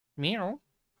Meow.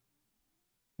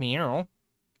 Meow.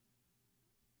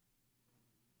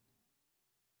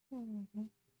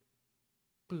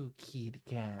 Boo kitty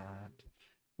cat.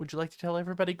 Would you like to tell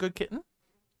everybody good kitten?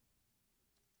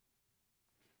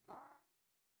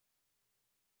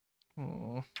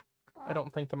 Oh, I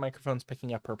don't think the microphone's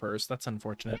picking up her purrs. That's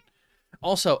unfortunate.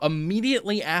 Also,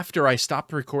 immediately after I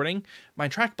stopped recording, my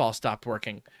trackball stopped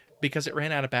working because it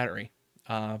ran out of battery.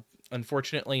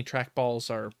 Unfortunately, trackballs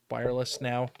are wireless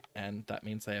now, and that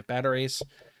means they have batteries.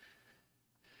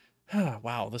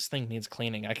 Wow, this thing needs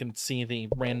cleaning. I can see the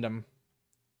random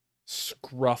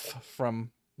scruff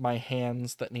from my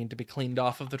hands that need to be cleaned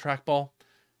off of the trackball.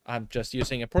 I'm just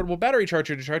using a portable battery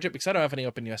charger to charge it because I don't have any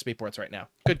open USB ports right now.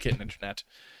 Good kitten internet.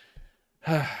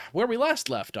 Where we last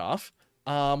left off,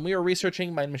 we are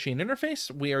researching mind machine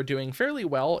interface. We are doing fairly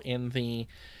well in the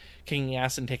kicking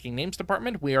ass and taking names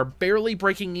department. We are barely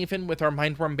breaking even with our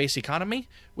mindworm base economy,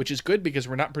 which is good because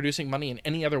we're not producing money in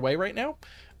any other way right now.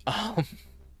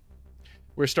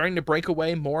 We're starting to break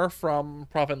away more from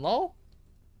Provenlal.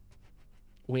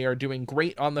 We are doing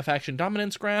great on the faction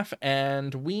dominance graph,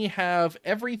 and we have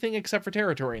everything except for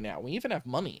territory now. We even have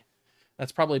money.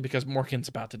 That's probably because Morgan's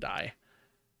about to die.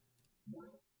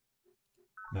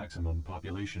 Maximum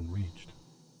population reached.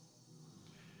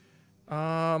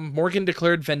 Morgan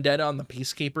declared vendetta on the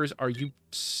Peacekeepers. Are you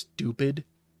stupid?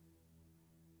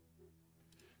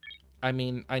 I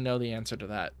mean, I know the answer to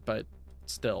that, but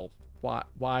still,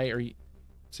 why are you...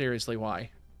 Seriously, why?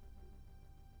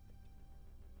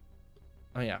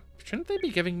 Oh yeah, shouldn't they be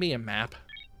giving me a map?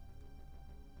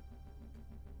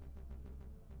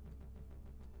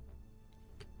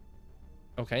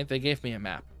 Okay, they gave me a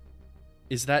map.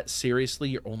 Is that seriously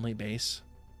your only base?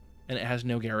 And it has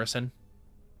no garrison?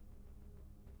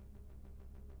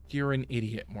 You're an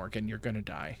idiot, Morgan. You're gonna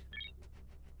die.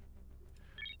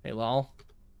 Hey, lol.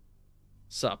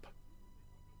 Sup.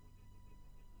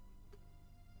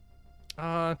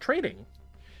 Trading.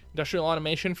 Industrial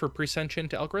automation for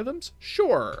presentient algorithms?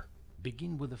 Sure.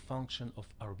 Begin with a function of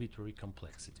arbitrary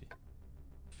complexity.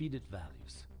 Feed it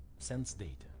values. Sense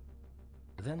data.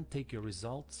 Then take your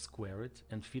result, square it,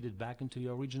 and feed it back into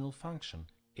your original function,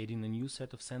 adding a new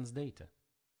set of sense data.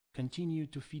 Continue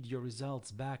to feed your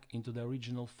results back into the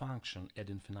original function ad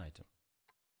infinitum.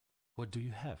 What do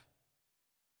you have?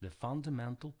 The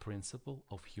fundamental principle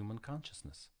of human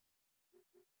consciousness.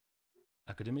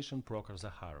 Academician Prokhor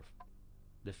Zakharov.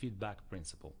 The feedback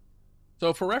principle.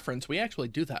 So for reference, we actually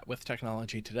do that with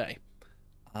technology today.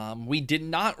 We did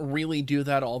not really do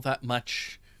that all that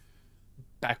much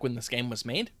back when this game was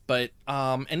made, but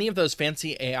any of those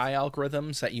fancy AI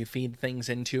algorithms that you feed things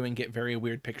into and get very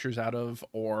weird pictures out of,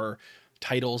 or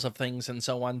titles of things and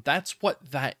so on, that's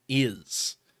what that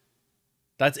is.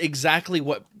 That's exactly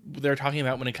what they're talking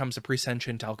about when it comes to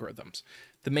presentient algorithms.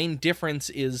 The main difference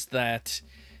is that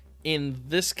in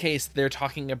this case, they're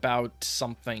talking about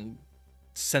something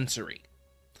sensory.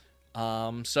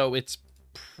 So it's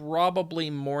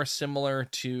probably more similar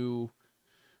to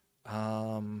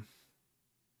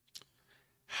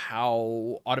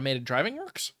how automated driving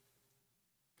works.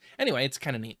 Anyway, it's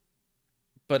kind of neat.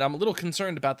 But I'm a little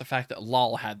concerned about the fact that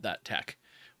Lal had that tech,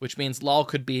 which means Lal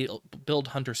could build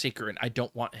Hunter Seeker, and I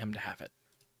don't want him to have it.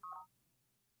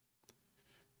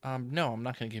 No, I'm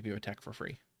not going to give you a tech for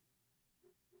free.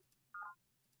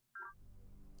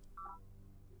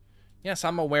 Yes,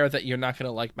 I'm aware that you're not going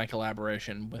to like my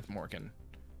collaboration with Morgan.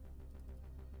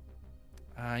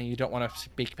 You don't want to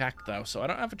be packed, though, so I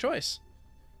don't have a choice.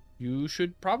 You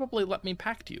should probably let me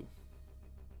pact you.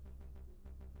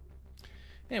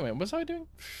 Anyway, what was I doing?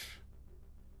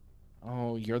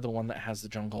 Oh, you're the one that has the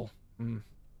jungle.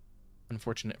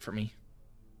 Unfortunate for me.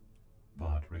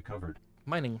 Pod recovered.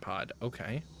 Mining pod,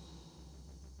 okay.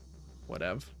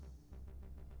 Whatever.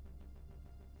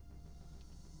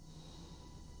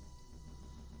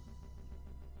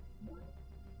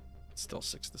 Still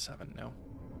 6-7, no.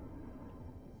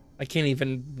 I can't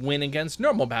even win against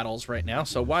normal battles right now,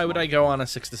 so why would I go on a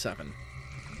 6-7?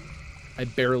 I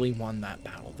barely won that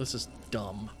battle. This is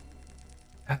dumb.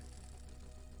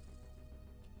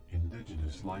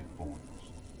 Indigenous life forms.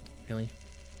 Really?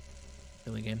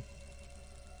 Really, game?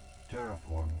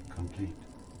 Terraform complete.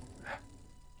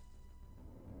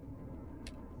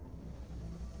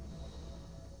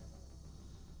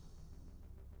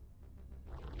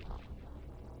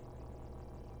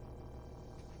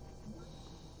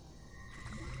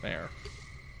 There.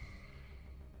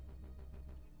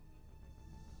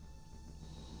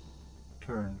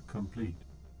 Turn complete.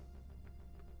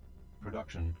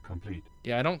 Production complete.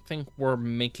 Yeah, I don't think we're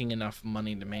making enough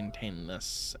money to maintain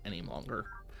this any longer.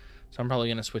 So I'm probably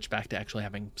going to switch back to actually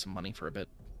having some money for a bit.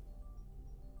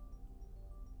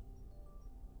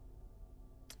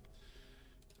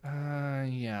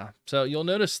 So you'll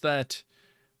notice that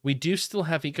we do still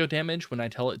have eco damage when I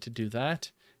tell it to do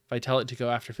that. If I tell it to go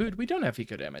after food, we don't have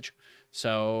eco damage.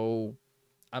 So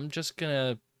I'm just going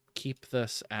to keep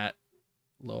this at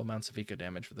low amounts of eco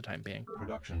damage for the time being.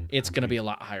 Production It's going to be a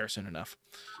lot higher soon enough.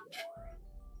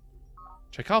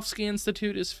 Tchaikovsky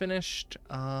Institute is finished.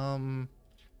 Go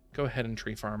ahead and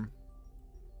tree farm.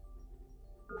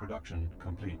 Production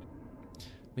complete.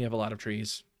 We have a lot of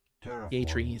trees. Terraform Yay,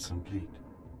 trees. complete.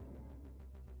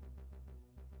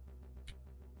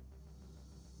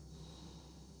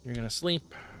 You're going to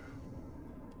sleep.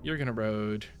 You're going to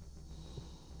road.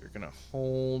 You're going to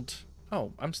hold.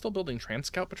 Oh, I'm still building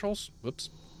Trans-Scout patrols. Whoops.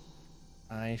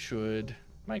 I should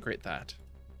migrate that.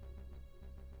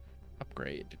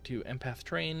 Upgrade to Empath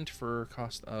Trained for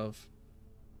cost of...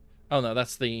 Oh, no,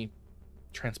 that's the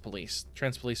Trans-Police.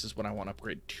 Trans-Police is what I want to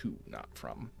upgrade to, not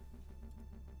from.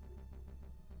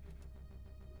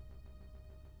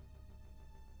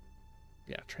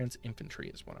 Yeah, Trans-Infantry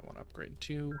is what I want to upgrade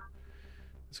to.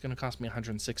 It's going to cost me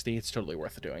 160. It's totally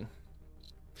worth doing.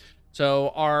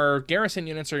 So our garrison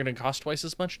units are going to cost twice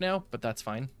as much now, but that's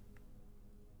fine.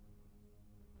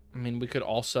 I mean, we could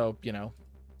also, you know,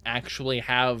 actually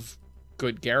have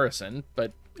good garrison,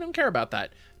 but we don't care about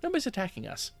that. Nobody's attacking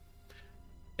us.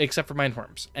 Except for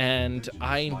Mindworms. And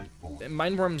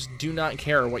Mindworms do not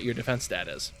care what your defense stat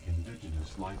is.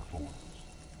 Indigenous life forms.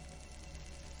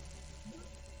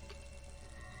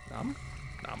 Nom.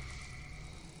 Nom.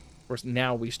 Of course,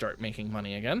 now we start making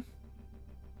money again.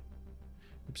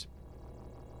 Oops.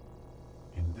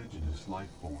 Indigenous life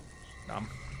forms. Nom.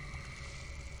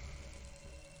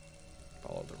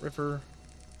 Follow the river.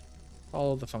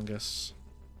 Follow the fungus.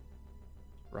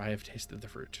 For I have tasted the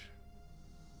fruit.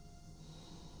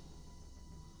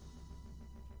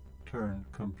 Turn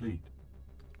complete.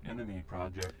 Enemy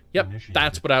project. Yep, initiated.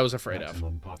 that's what I was afraid of.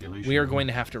 Maximum population We are going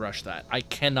to limit. have to rush that. I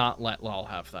cannot let Lol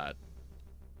have that.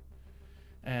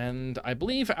 And I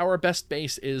believe our best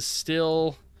base is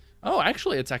still... Oh,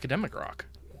 actually, it's Academic Rock.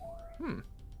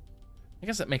 I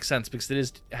guess that makes sense because it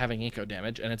is having eco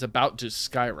damage and it's about to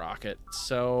skyrocket.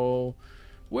 So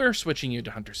we're switching you to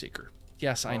Hunter Seeker.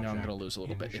 Yes, I know I'm going to lose a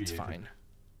little bit. It's fine.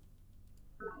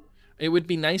 It would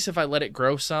be nice if I let it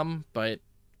grow some, but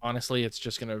honestly, it's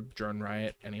just going to drone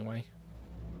riot anyway.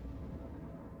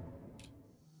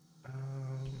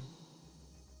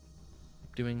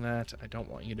 Doing that. I don't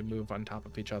want you to move on top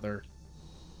of each other.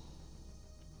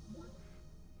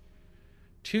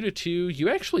 2-2. You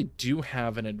actually do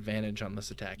have an advantage on this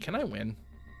attack. Can I win?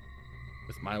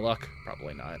 With my luck?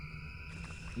 Probably not.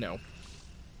 No.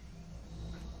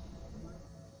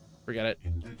 Forget it.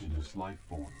 Indigenous life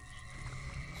forms.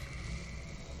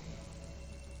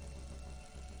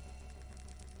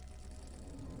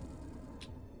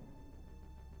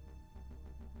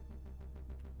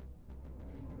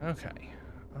 Okay.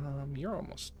 You're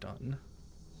almost done.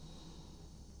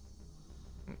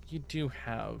 You do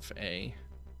have a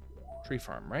tree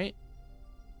farm, right?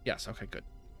 Yes, okay, good.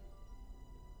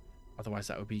 Otherwise,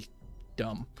 that would be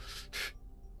dumb.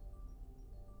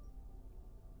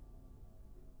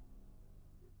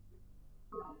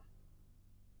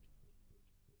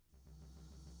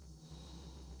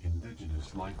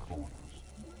 Indigenous life forms.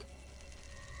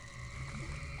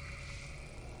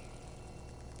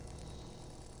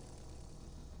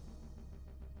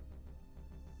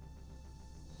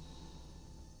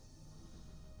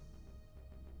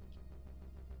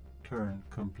 Turn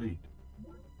complete.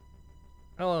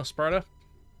 Hello, Sparta.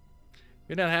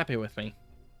 You're not happy with me.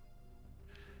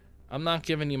 I'm not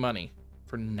giving you money.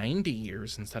 For 90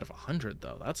 years instead of 100,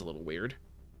 though. That's a little weird.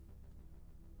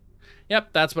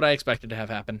 Yep, that's what I expected to have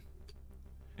happen.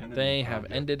 Enemy They have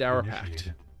project ended our initiated.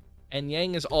 pact. And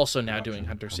Yang is also now Production doing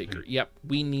Hunter Seeker. complete. Yep,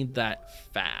 we need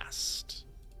that fast.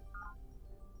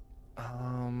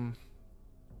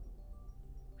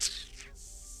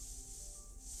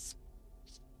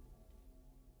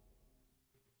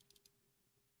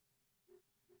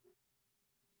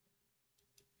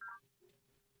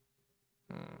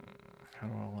 How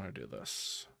do I want to do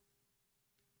this?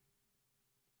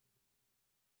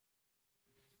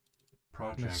 I'm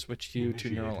going Project to switch you to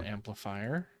Neural initiated.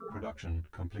 Amplifier. Production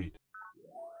complete.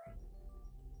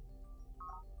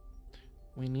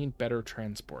 We need better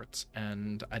transports,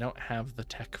 and I don't have the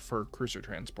tech for cruiser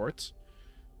transports.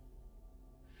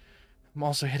 I'm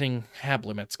also hitting hab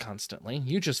limits constantly.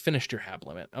 You just finished your hab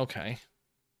limit. Okay.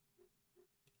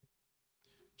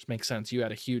 Which makes sense. You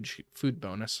had a huge food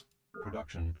bonus.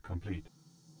 Production complete.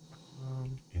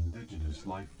 Indigenous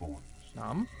life forms.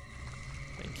 Nom.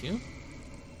 Thank you.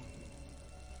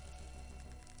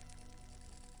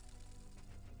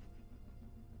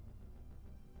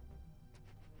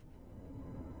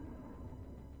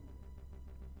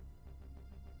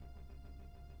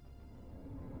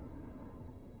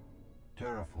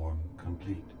 Terraform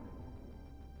complete.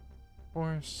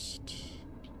 Forced.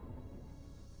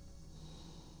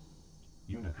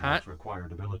 Unit Hat. loss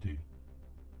required ability.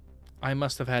 I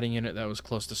must have had a unit that was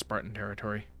close to Spartan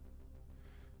territory.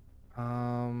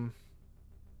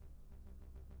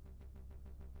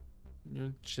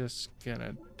 You're just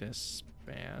gonna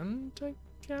disband, I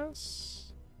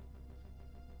guess?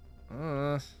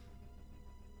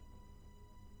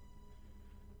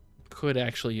 Could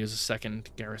actually use a second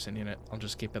garrison unit. I'll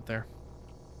just keep it there.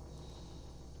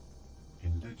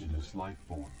 Indigenous life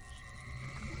forms.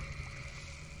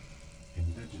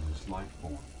 Indigenous life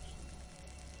forms.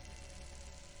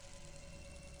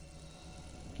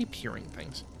 Keep hearing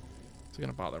things. It's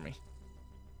gonna bother me.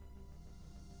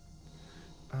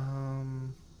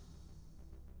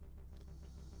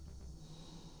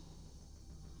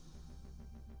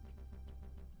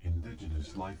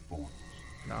 Indigenous life forms.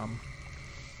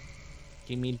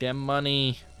 Give me them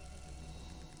money.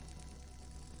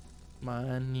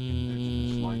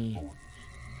 Indigenous life Money. forms.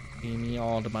 Give me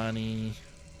all the money.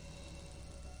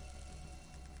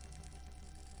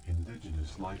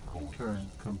 Indigenous life forms. Turn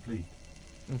complete.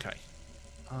 Okay.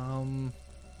 How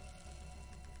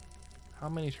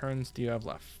many turns do you have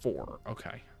left? 4.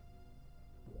 Okay.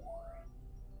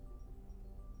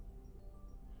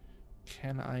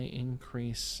 Can I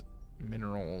increase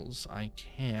minerals? I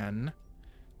can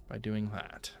by doing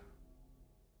that.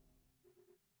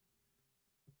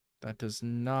 That does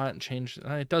not change.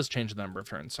 It does change the number of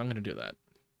turns, so I'm going to do that.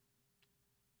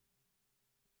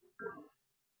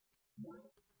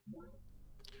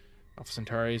 Alpha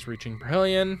Centauri is reaching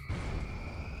perihelion.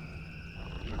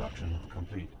 Production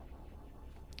complete.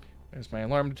 There's my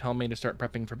alarm to tell me to start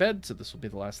prepping for bed, so this will be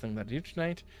the last thing that I do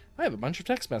tonight. I have a bunch of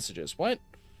text messages. What?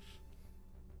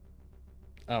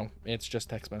 Oh, it's just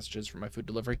text messages for my food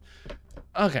delivery.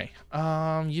 Okay,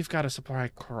 you've got a supply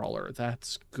crawler.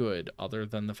 That's good, other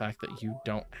than the fact that you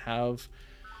don't have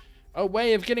a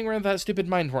way of getting rid of that stupid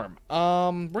mine worm.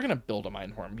 We're gonna build a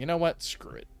mine worm. You know what?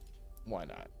 Screw it. Why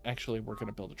not? Actually, we're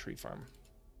gonna build a tree farm.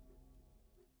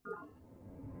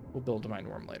 We'll build a mine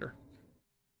worm later.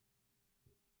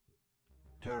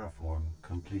 Terraform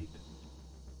complete.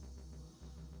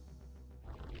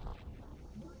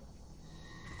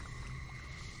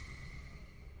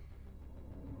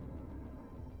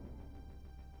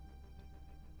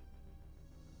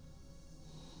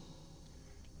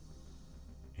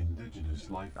 Indigenous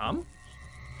life forms.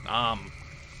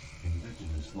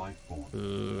 Indigenous life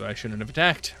forms. I shouldn't have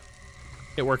attacked.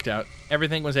 It worked out.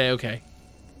 Everything was a-okay.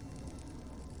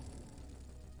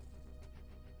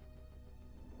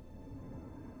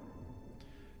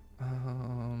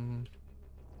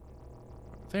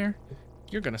 There.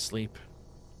 You're gonna sleep.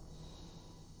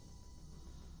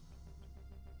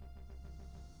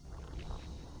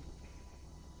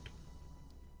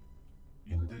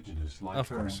 Indigenous life Of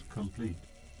course. forms complete.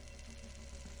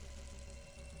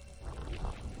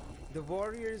 The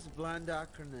Warriors' bland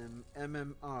acronym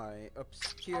MMI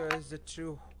obscures the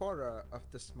true horror of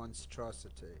this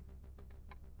monstrosity.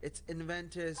 Its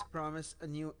inventors promise a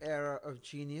new era of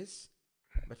genius,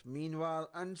 but meanwhile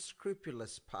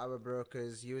unscrupulous power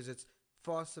brokers use its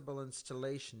forcible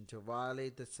installation to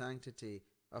violate the sanctity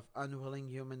of unwilling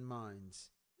human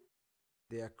minds.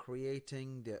 They are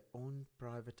creating their own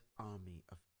private army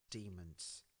of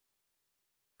demons.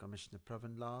 Commissioner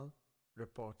Pravanlal,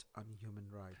 Report on Human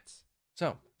Rights.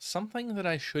 So, something that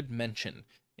I should mention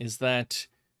is that,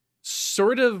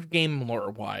 sort of game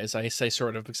lore-wise, I say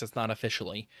sort of because it's not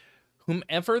officially,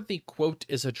 whomever the quote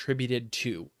is attributed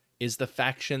to is the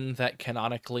faction that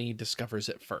canonically discovers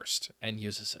it first and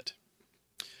uses it.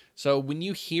 So when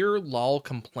you hear LOL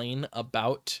complain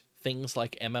about things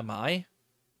like MMI,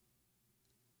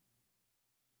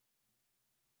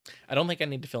 I don't think I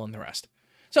need to fill in the rest.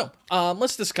 So,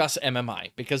 let's discuss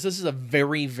MMI, because this is a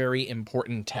very, very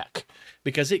important tech,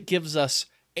 because it gives us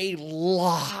a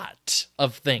lot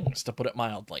of things, to put it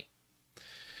mildly.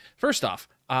 First off,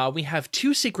 we have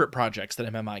 2 secret projects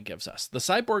that MMI gives us. The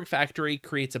Cyborg Factory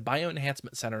creates a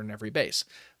Bioenhancement Center in every base.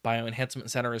 Bioenhancement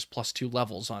Center is +2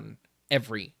 levels on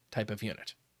every type of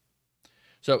unit.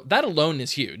 So that alone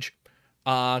is huge.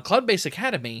 Cloud Base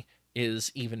Academy is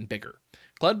even bigger.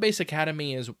 Cloud Base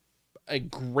Academy is a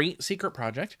great secret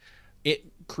project. It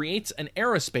creates an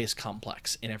aerospace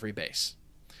complex in every base.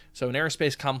 So an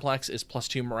aerospace complex is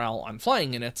 +2 morale on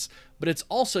flying units, but it's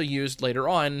also used later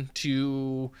on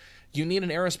to... You need an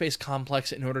aerospace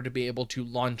complex in order to be able to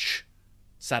launch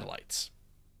satellites.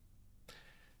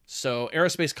 So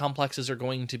aerospace complexes are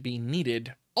going to be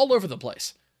needed all over the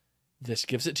place. This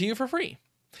gives it to you for free.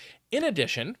 In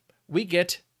addition, we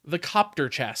get the copter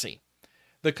chassis.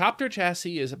 The copter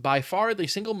chassis is by far the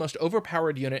single most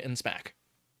overpowered unit in SMAC.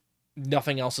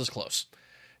 Nothing else is close.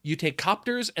 You take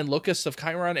copters and locusts of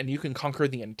Chiron and you can conquer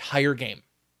the entire game.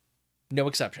 No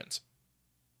exceptions.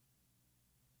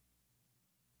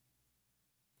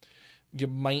 You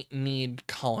might need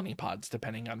colony pods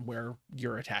depending on where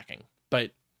you're attacking,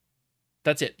 but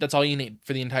that's it. That's all you need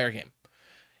for the entire game.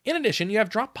 In addition, you have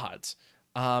drop pods.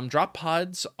 Drop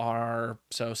pods are,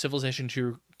 so Civilization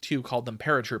 2 called them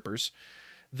paratroopers.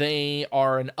 They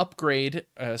are an upgrade,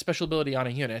 a special ability on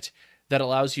a unit that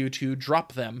allows you to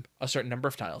drop them a certain number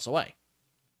of tiles away.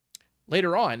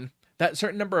 Later on, that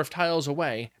certain number of tiles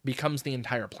away becomes the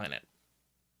entire planet.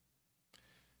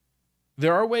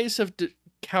 There are ways of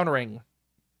countering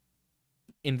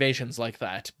invasions like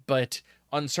that, but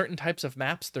on certain types of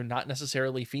maps, they're not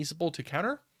necessarily feasible to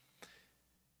counter.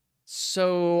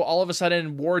 So all of a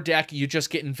sudden, War Deck, you just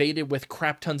get invaded with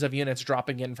crap tons of units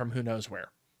dropping in from who knows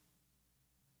where.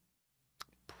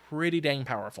 Pretty dang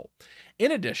powerful.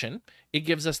 In addition, it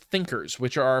gives us Thinkers,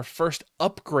 which are our first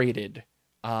upgraded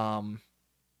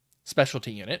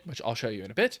specialty unit, which I'll show you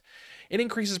in a bit. It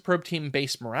increases probe team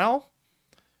base morale.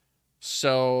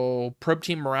 So probe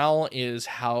team morale is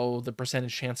how the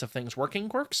percentage chance of things working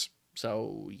works.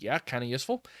 So yeah, kind of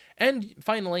useful. And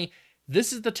finally,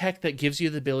 this is the tech that gives you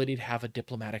the ability to have a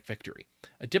diplomatic victory.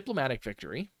 A diplomatic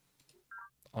victory,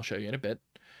 I'll show you in a bit.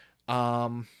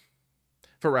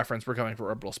 For reference, we're going for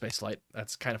orbital spaceflight.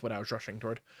 That's kind of what I was rushing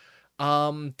toward.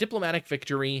 Diplomatic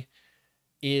victory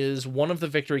is one of the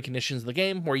victory conditions of the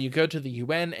game where you go to the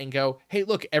UN and go, hey,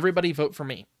 look, everybody vote for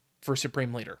me for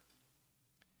Supreme Leader.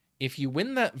 If you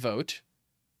win that vote,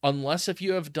 unless if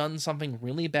you have done something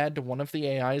really bad to one of the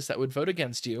AIs that would vote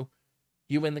against you,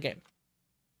 you win the game.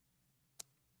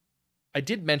 I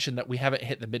did mention that we haven't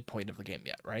hit the midpoint of the game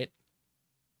yet, right?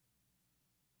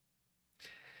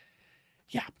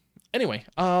 Yeah. Anyway,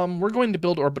 we're going to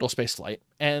build orbital spaceflight,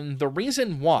 and the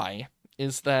reason why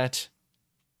is that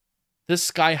this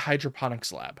Sky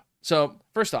Hydroponics Lab. So,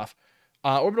 first off,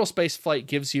 orbital spaceflight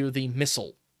gives you the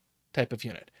missile type of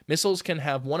unit. Missiles can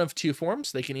have one of two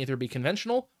forms. They can either be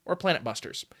conventional or planet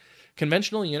busters.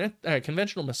 Conventional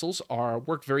missiles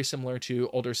work very similar to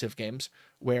older Civ games,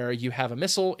 where you have a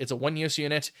missile, it's a one-use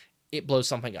unit, it blows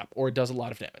something up, or it does a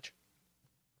lot of damage.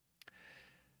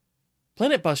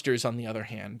 Planet busters, on the other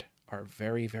hand, are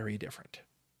very, very different.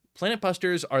 Planet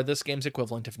busters are this game's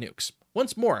equivalent of nukes.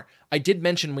 Once more, I did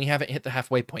mention we haven't hit the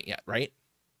halfway point yet, right?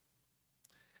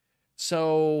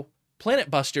 So,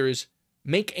 planet busters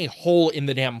make a hole in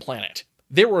the damn planet.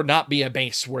 There will not be a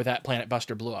base where that planet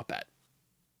buster blew up at.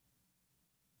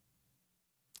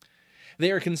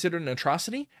 They are considered an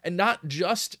atrocity, and not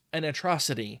just an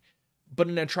atrocity, but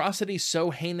an atrocity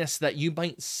so heinous that you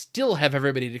might still have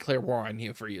everybody declare war on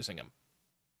you for using them.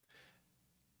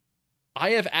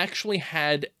 I have actually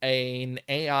had an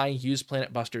AI use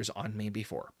planet busters on me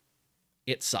before.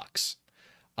 It sucks.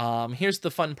 Here's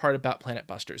the fun part about planet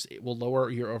busters. It will lower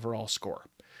your overall score.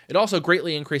 It also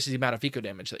greatly increases the amount of eco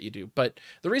damage that you do, but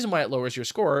the reason why it lowers your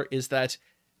score is that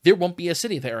there won't be a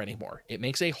city there anymore. It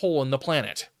makes a hole in the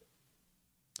planet,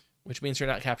 which means you're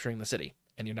not capturing the city,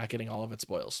 and you're not getting all of its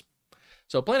spoils.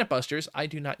 So planet busters, I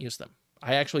do not use them.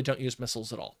 I actually don't use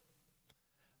missiles at all.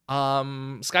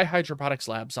 Sky Hydroponics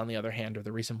Labs, on the other hand, are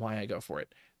the reason why I go for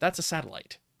it. That's a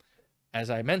satellite. As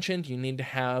I mentioned, you need to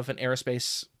have an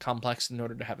aerospace complex in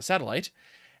order to have a satellite.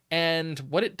 And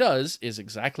what it does is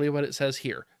exactly what it says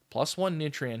here. +1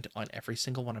 nutrient on every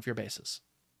single one of your bases.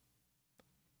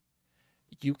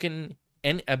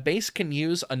 A base can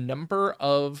use a number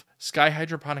of Sky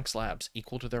Hydroponics Labs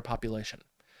equal to their population.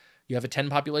 You have a 10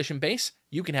 population base,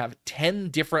 you can have 10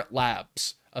 different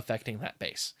labs affecting that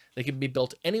base. They can be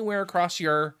built anywhere across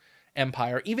your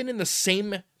empire, even in the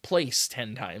same place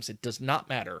 10 times. It does not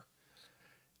matter.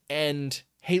 And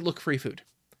hey, look, free food.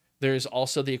 There's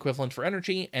also the equivalent for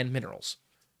energy and minerals.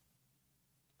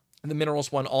 And the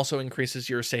minerals one also increases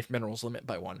your safe minerals limit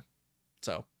by 1.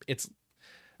 So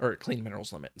or clean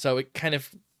minerals limit. So it kind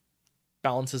of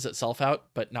balances itself out,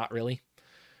 but not really.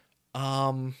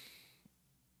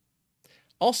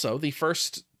 Also, the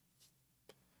first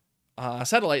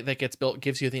satellite that gets built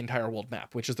gives you the entire world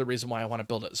map, which is the reason why I want to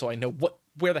build it, so I know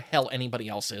where the hell anybody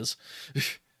else is.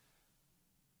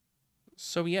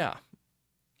 So yeah.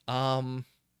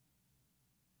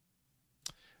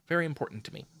 Very important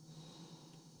to me.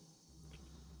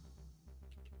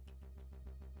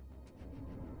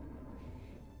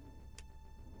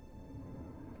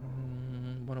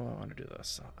 What do I want to do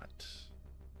this at?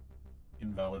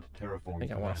 Invalid terraform. I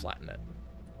think I want to flatten it.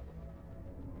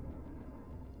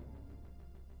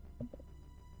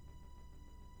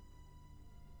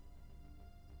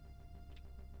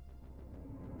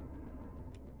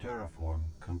 Terraform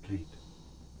complete.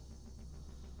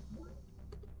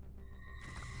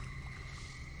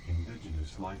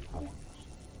 Indigenous life forms.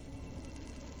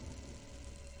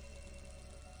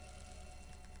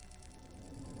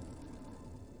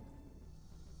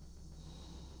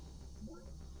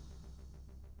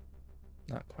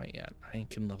 Not quite yet. I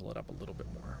can level it up a little bit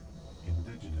more.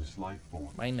 Indigenous life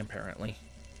forms. Mine, apparently.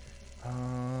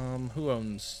 Who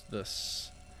owns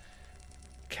this?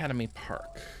 Academy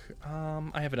Park.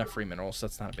 I have enough free minerals, so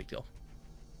that's not a big deal.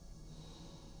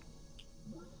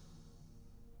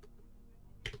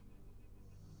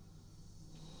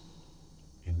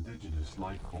 Indigenous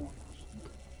life forms.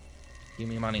 Give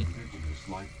me money. Indigenous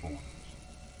life forms.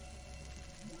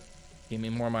 Give me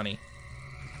more money.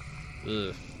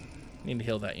 Ugh. Need to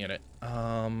heal that unit.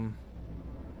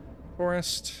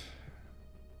 Forest.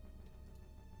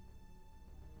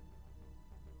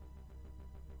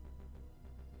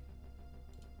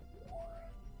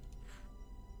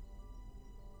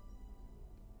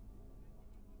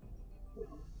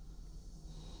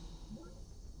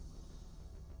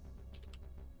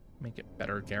 Make it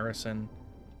better garrison.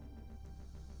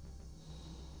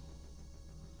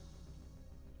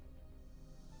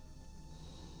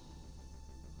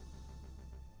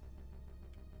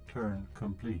 Turn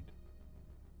complete.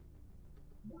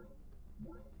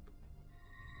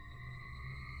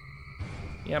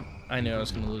 Yep, I knew I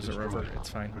was going to lose a rover. It's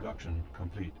fine. Production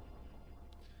complete.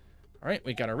 All right,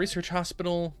 we got our research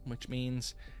hospital, which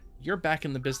means you're back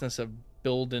in the business of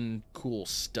building cool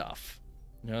stuff.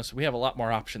 You know, so we have a lot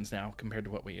more options now compared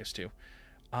to what we used to.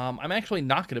 I'm actually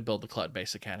not going to build the Cloud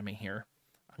Base Academy here.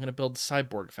 I'm going to build the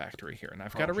Cyborg Factory here, and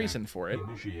I've got a reason for it.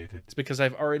 Initiated. It's because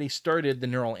I've already started the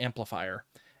Neural Amplifier,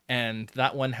 and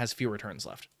that one has fewer turns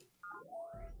left.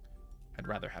 I'd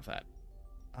rather have that.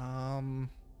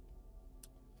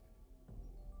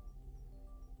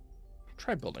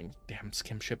 Try building damn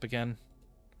skim ship again.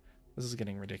 This is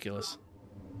getting ridiculous.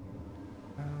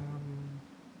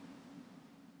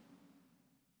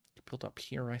 Build up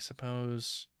here, I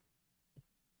suppose.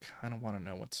 Kind of want to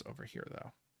know what's over here,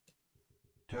 though.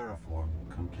 Terraform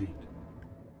complete.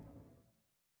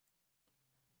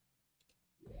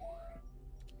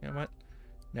 You know what?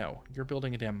 No, you're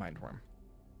building a damn mind worm.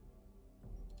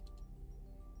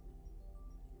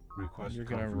 Request You're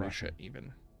gonna rush it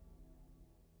even.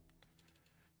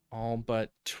 All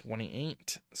but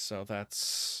 28, so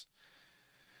that's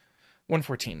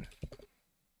 114.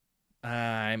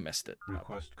 I missed it.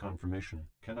 Request confirmation.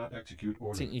 Cannot execute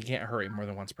order. See, you can't hurry more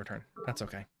than once per turn. That's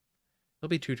okay. It'll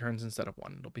be 2 turns instead of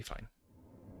 1. It'll be fine.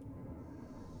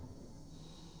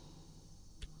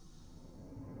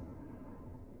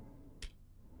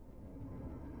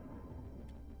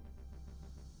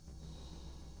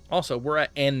 Also, we're at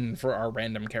N for our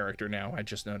random character now, I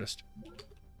just noticed.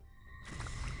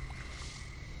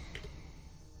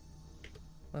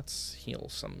 Let's heal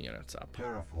some units up.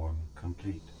 Terraform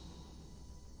complete.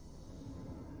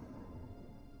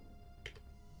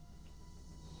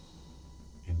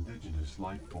 Indigenous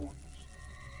life forms.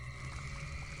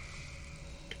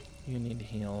 You need to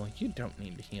heal. You don't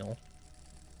need to heal.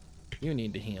 You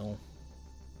need to heal.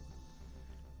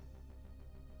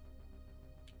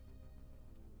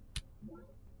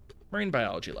 Marine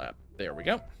Biology Lab. There we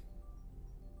go.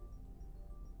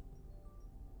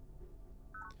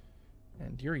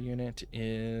 And your unit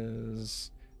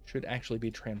should actually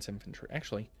be trans infantry.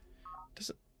 Actually,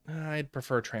 I'd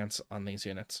prefer trans on these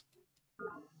units.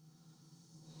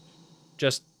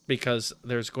 Just because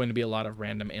there's going to be a lot of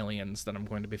random aliens that I'm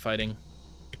going to be fighting.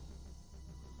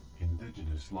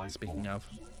 Indigenous life Speaking forms. of.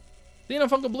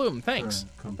 Xenofungal Bloom, thanks.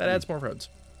 That adds more roads.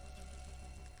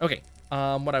 Okay,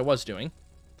 what I was doing.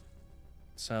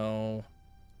 So,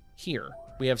 here,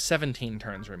 we have 17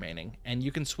 turns remaining, and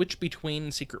you can switch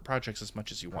between secret projects as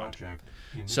much as you want.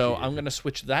 So I'm going to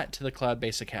switch that to the Cloud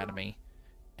Base Academy,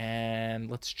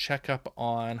 and let's check up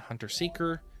on Hunter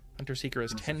Seeker. Hunter Seeker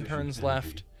has 10 turns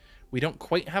left. We don't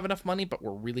quite have enough money, but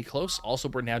we're really close. Also,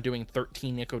 we're now doing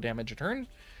 13 eco damage a turn,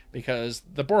 because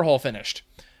the borehole finished.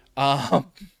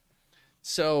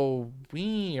 So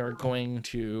we are going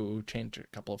to change a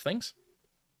couple of things.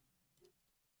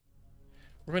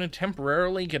 We're going to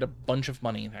temporarily get a bunch of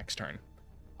money next turn.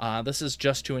 This is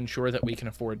just to ensure that we can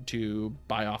afford to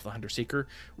buy off the Hunter Seeker.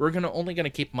 We're only going to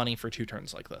keep money for 2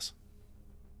 turns like this.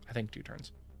 I think 2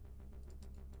 turns.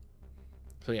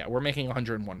 So yeah, we're making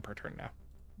 101 per turn now.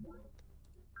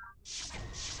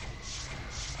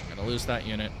 I'm going to lose that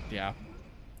unit. Yeah.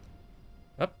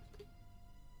 Up.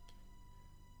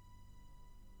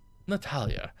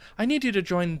 Natalia, I need you to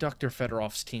join Dr.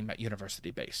 Fedorov's team at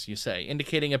University Base, you say,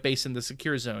 indicating a base in the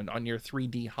secure zone on your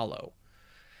 3D holo.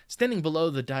 Standing below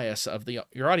the dais of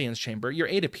your audience chamber, your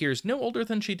aide appears no older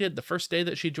than she did the first day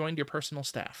that she joined your personal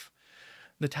staff.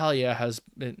 Natalia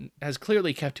has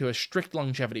clearly kept to a strict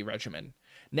longevity regimen.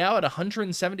 Now at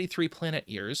 173 planet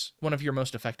years, one of your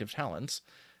most effective talents,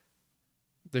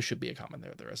 there should be a comment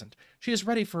there isn't, she is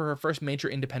ready for her first major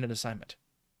independent assignment.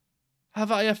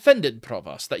 Have I offended,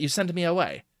 Provost, that you sent me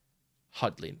away?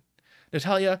 Hardly.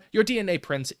 Natalia, your DNA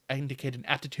prints indicate an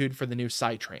aptitude for the new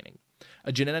psi training.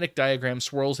 A genetic diagram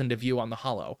swirls into view on the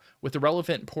hollow, with the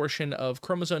relevant portion of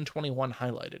chromosome 21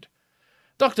 highlighted.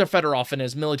 Dr. Fedorov and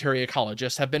his military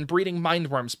ecologists have been breeding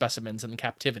mindworm specimens in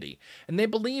captivity, and they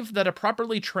believe that a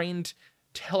properly trained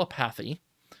telepath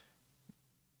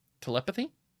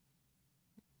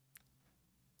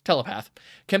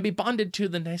can be bonded to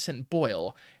the nascent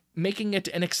boil, making it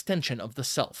an extension of the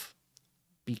self.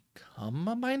 Become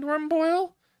a mindworm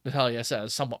boil? Natalia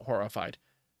says, somewhat horrified.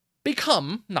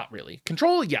 Become? Not really.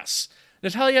 Control? Yes.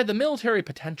 Natalia, the military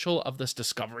potential of this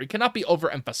discovery cannot be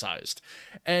overemphasized,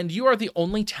 and you are the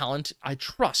only talent I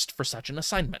trust for such an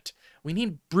assignment. We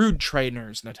need brood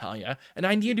trainers, Natalia, and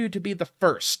I need you to be the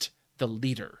first, the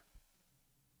leader.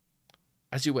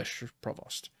 As you wish,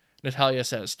 Provost, Natalia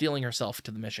says, steeling herself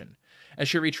to the mission. As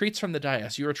she retreats from the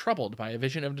dais, you are troubled by a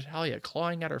vision of Natalia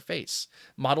clawing at her face,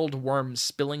 mottled worms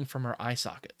spilling from her eye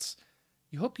sockets.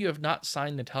 You hope you have not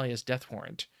signed Natalia's death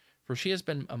warrant, for she has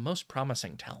been a most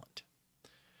promising talent.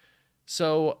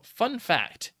 So, fun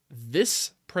fact,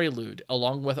 this prelude,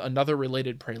 along with another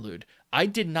related prelude, I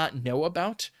did not know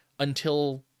about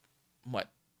until,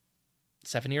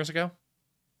 7 years ago?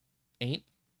 8?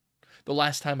 The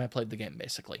last time I played the game,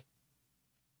 basically.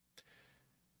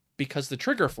 Because the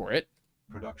trigger for it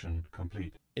Production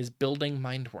complete. is building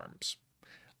mindworms.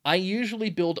 I usually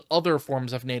build other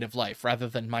forms of native life rather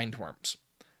than mindworms.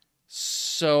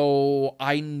 So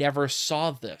I never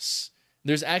saw this.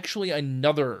 There's actually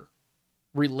another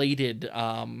related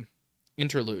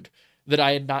interlude that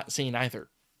I had not seen either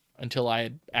until I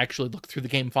had actually looked through the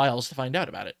game files to find out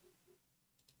about it.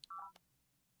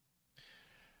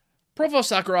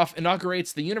 Provost Sakharov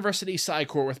inaugurates the University Psi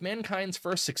Corps with mankind's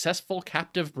first successful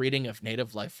captive breeding of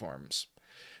native life forms.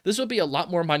 This would be a lot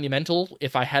more monumental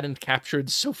if I hadn't captured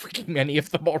so freaking many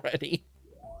of them already.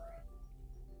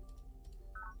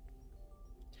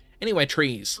 Anyway,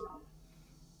 trees.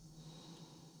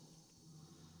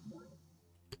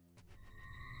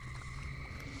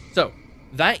 So,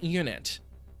 that unit,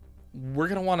 we're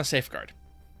going to want to safeguard.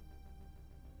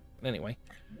 Anyway,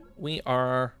 we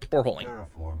are boreholing.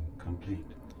 Terraform complete.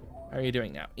 How are you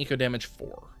doing now? Eco damage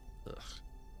 4. Ugh.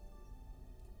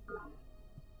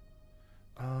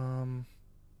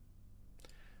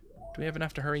 Do we have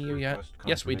enough to hurry you yet? Request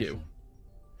Yes, we do. confirmation.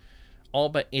 All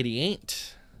but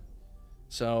 88.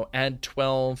 So add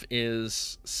 12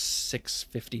 is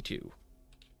 652.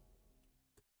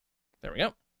 There we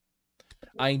go.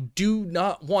 I do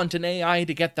not want an AI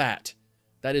to get that.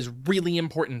 That is really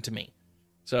important to me.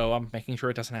 So I'm making sure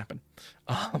it doesn't happen.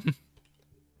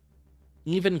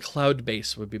 Even cloud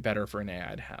base would be better for an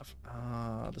AI to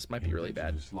have. This might be really bad.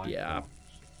 Indigenous life Yeah. forms.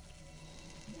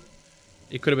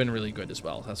 It could have been really good as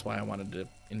well. That's why I wanted to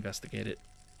investigate it.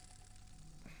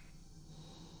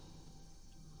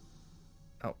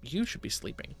 Oh, you should be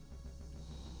sleeping.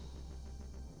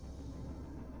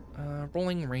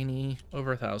 Rolling rainy,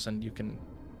 over 1,000. You can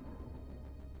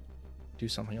do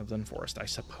something other than forest, I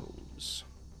suppose.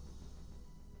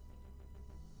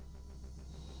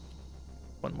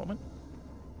 One moment.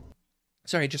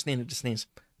 Sorry, just needed to sneeze.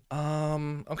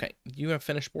 Okay. You have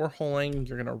finished boreholing.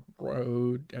 You're gonna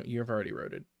road. You have already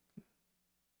roaded.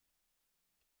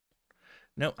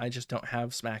 No, I just don't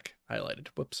have SMAC highlighted.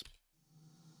 Whoops.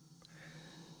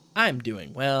 I'm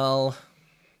doing well.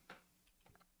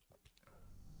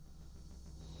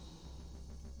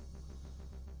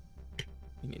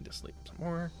 You need to sleep some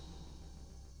more.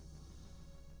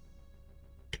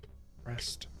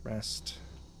 Rest, rest.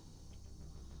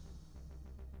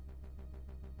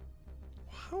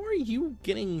 How are you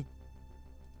getting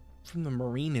from the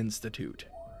Marine Institute?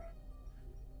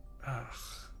 Ugh.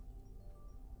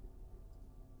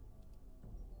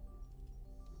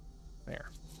 There.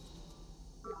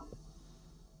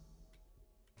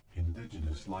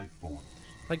 Indigenous life forms.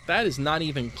 Like, that is not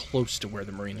even close to where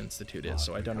the Marine Institute is,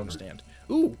 so I don't understand.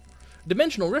 Ooh!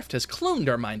 Dimensional Rift has cloned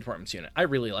our Mindworms unit. I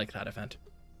really like that event.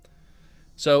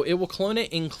 So, it will clone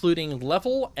it, including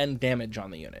level and damage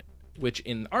on the unit. Which,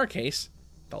 in our case,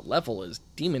 the level is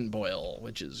Demon Boil,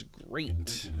 which is great.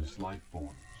 Indigenous life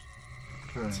forms.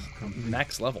 Turn complete.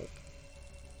 Max level.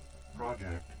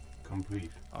 Project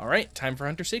complete. Alright, time for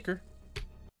Hunter Seeker.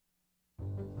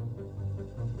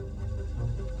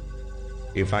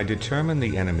 If I determine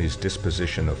the enemy's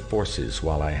disposition of forces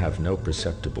while I have no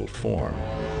perceptible form,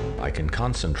 I can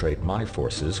concentrate my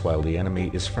forces while the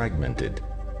enemy is fragmented.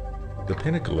 The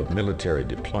pinnacle of military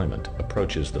deployment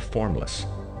approaches the formless.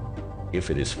 If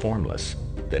it is formless,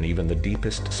 then even the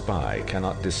deepest spy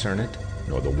cannot discern it,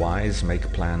 nor the wise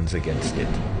make plans against it.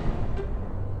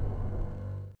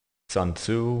 Sun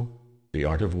Tzu, The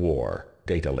Art of War,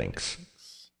 Data Links.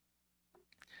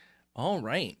 All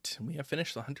right, we have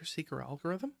finished the Hunter-Seeker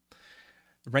algorithm.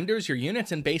 Renders your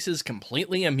units and bases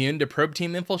completely immune to probe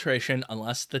team infiltration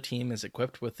unless the team is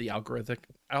equipped with the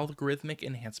algorithmic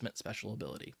enhancement special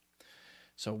ability.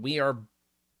 So we are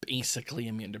basically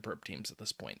immune to probe teams at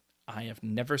this point. I have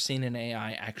never seen an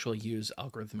AI actually use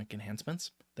algorithmic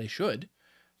enhancements. They should.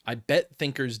 I bet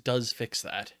Thinkers does fix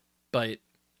that, but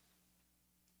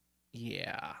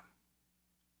yeah.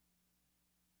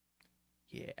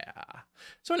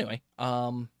 So anyway,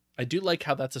 I do like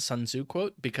how that's a Sun Tzu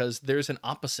quote, because there's an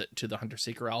opposite to the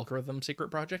Hunter-Seeker algorithm secret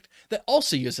project that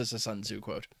also uses a Sun Tzu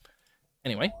quote.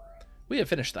 Anyway, we have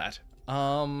finished that.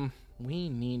 We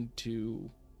need to...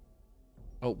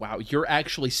 Oh, wow. You're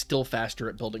actually still faster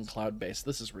at building cloud-based.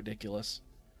 This is ridiculous.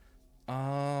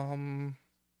 Honestly.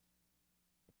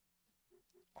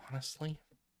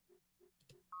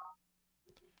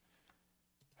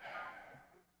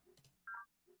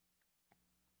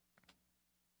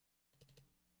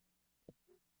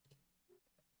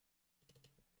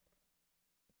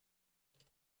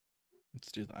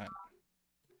 Let's do that.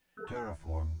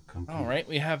 Terraform complete. All right,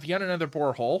 we have yet another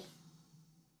borehole,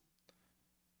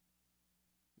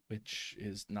 which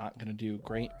is not going to do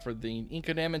great for the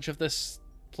eco damage of this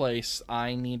place.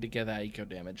 I need to get that eco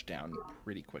damage down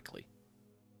pretty quickly.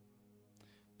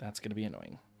 That's going to be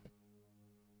annoying.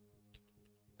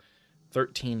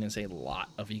 13 is a lot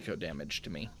of eco damage to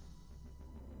me.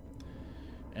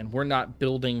 And we're not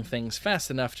building things fast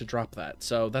enough to drop that.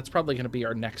 So that's probably going to be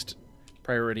our next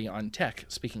priority on tech.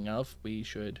 Speaking of, we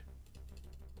should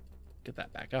get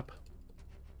that back up.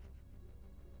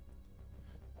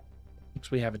 Looks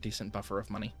we have a decent buffer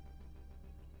of money.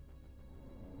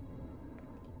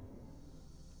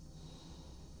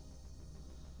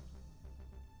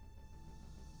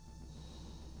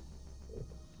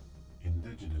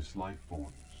 Indigenous life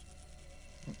forms.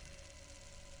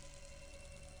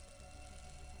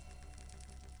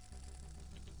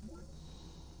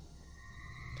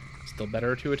 Still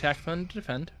better to attack than to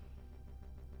defend.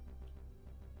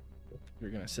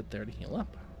 You're going to sit there to heal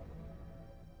up.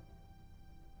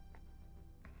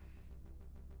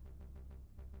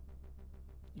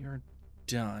 You're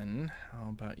done. How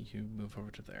about you move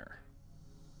over to there?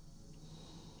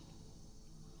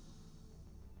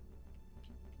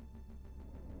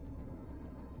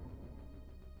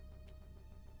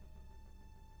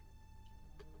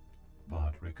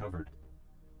 Bot recovered.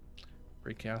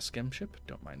 Pre-chaos skim ship.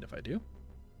 Don't mind if I do.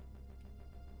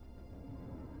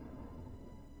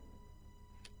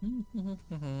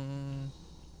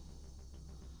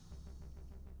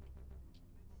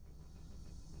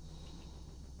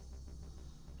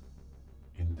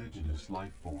 Indigenous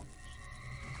life forms.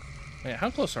 Wait, how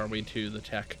close are we to the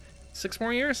tech? 6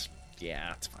 more years? Yeah,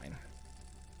 that's fine.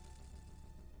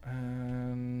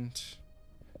 And...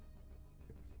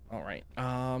 Alright.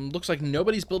 Looks like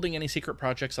nobody's building any secret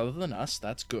projects other than us.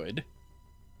 That's good.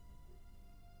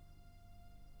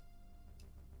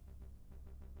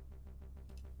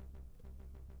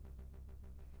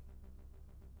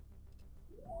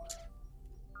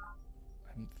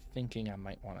 I'm thinking I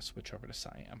might want to switch over to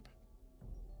SciAmp.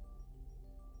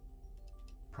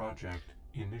 Project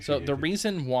initiated. So the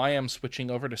reason why I'm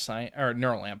switching over to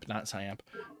Neural Amp, not SciAmp,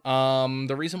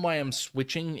 the reason why I'm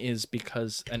switching is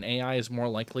because an AI is more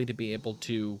likely to be able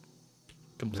to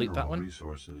complete that one.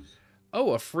 Resources.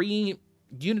 Oh, a free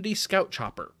Unity Scout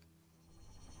Chopper.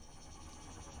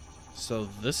 So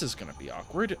this is going to be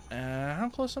awkward. How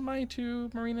close am I to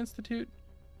Marine Institute?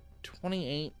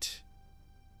 28.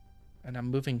 And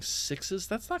I'm moving 6s?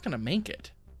 That's not going to make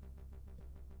it.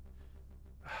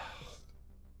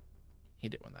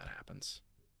 Hate it when that happens.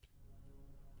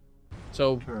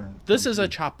 So this is a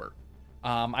chopper.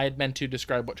 I had meant to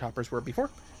describe what choppers were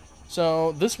before.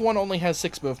 So this one only has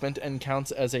 6 movement and counts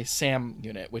as a SAM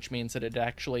unit, which means that it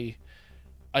actually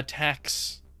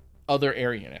attacks other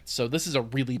air units. So this is a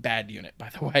really bad unit, by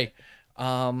the way.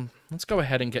 Let's go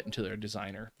ahead and get into their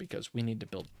designer, because we need to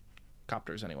build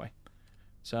copters anyway.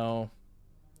 So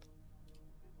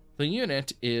the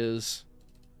unit is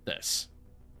this.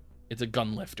 It's a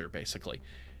gun lifter, basically.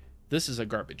 This is a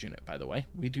garbage unit, by the way.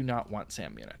 We do not want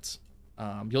SAM units.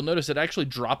 You'll notice it actually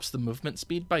drops the movement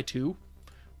speed by 2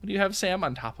 when you have SAM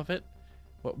on top of it.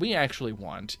 What we actually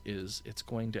want is it's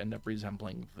going to end up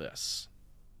resembling this.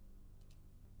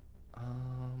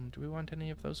 Do we want any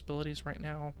of those abilities right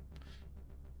now?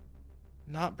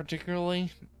 Not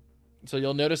particularly. So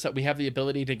you'll notice that we have the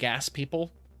ability to gas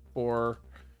people for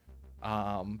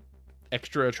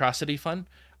extra atrocity fun.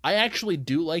 I actually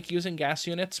do like using gas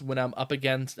units when I'm up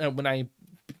against, when I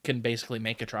can basically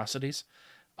make atrocities,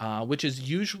 which is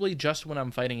usually just when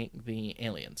I'm fighting the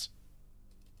aliens.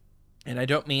 And I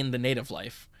don't mean the native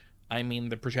life. I mean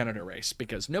the progenitor race,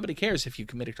 because nobody cares if you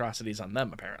commit atrocities on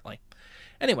them, apparently.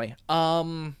 Anyway,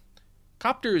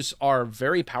 copters are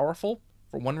very powerful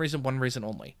for one reason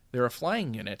only. They're a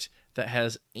flying unit that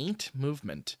has 8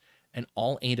 movement, and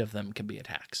all 8 of them can be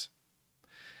attacks.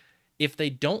 If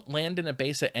they don't land in a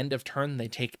base at end of turn, they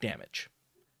take damage.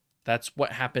 That's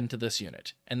what happened to this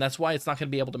unit. And that's why it's not going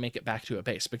to be able to make it back to a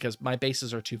base, because my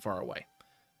bases are too far away.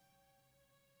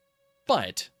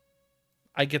 But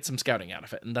I get some scouting out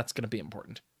of it, and that's going to be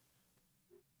important.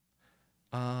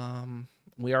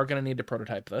 We are going to need to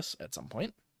prototype this at some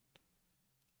point.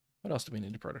 What else do we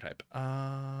need to prototype?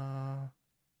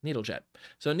 Needle jet.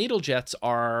 So needle jets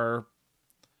are...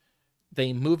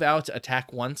 They move out,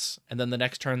 attack once, and then the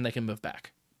next turn they can move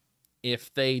back.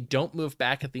 If they don't move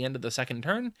back at the end of the second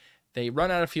turn, they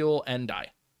run out of fuel and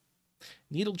die.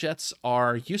 Needle jets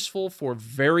are useful for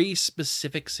very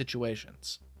specific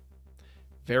situations.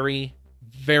 Very,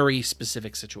 very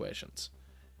specific situations.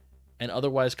 And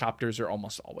otherwise, copters are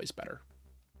almost always better.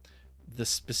 The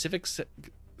specific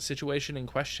situation in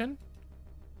question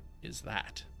is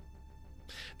that.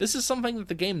 This is something that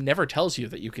the game never tells you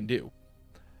that you can do.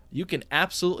 You can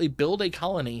absolutely build a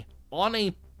colony on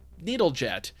a needle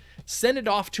jet, send it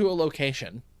off to a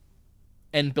location,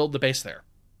 and build the base there.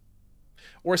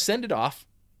 Or send it off,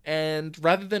 and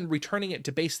rather than returning it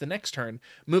to base the next turn,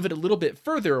 move it a little bit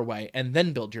further away, and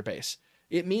then build your base.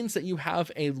 It means that you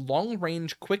have a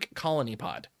long-range, quick colony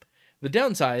pod. The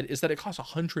downside is that it costs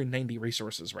 190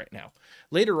 resources right now.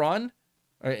 Later on,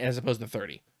 as opposed to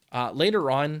 30,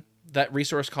 later on, that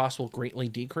resource cost will greatly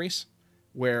decrease,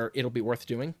 where it'll be worth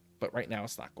doing, but right now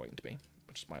it's not going to be,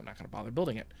 which is why I'm not going to bother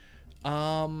building it.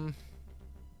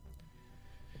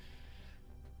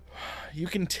 You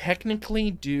can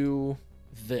technically do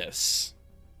this,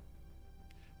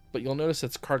 but you'll notice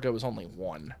its cargo is only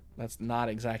 1. That's not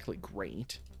exactly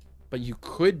great, but you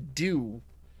could do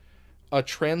a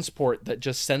transport that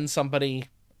just sends somebody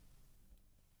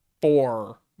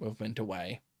 4 movement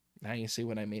away. Now you see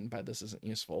what I mean by this isn't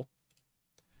useful.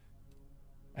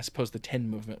 As opposed to 10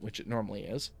 movement, which it normally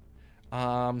is.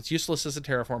 It's useless as a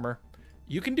terraformer.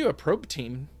 You can do a probe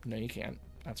team. No, you can't.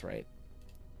 That's right.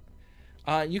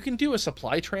 You can do a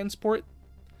supply transport.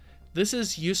 This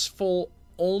is useful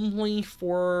only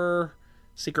for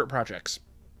secret projects.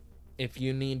 If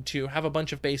you need to have a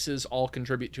bunch of bases all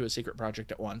contribute to a secret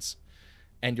project at once,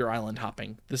 and you're island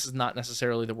hopping, this is not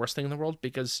necessarily the worst thing in the world,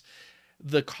 because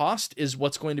the cost is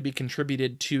what's going to be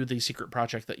contributed to the secret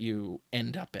project that you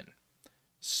end up in.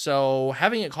 So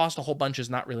having it cost a whole bunch is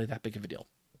not really that big of a deal.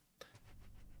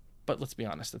 But let's be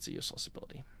honest, it's a useless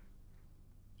ability.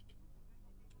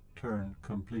 Turn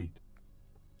complete.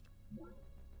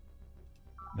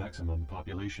 Maximum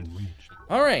population reached.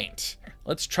 All right,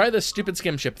 let's try this stupid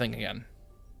skim ship thing again.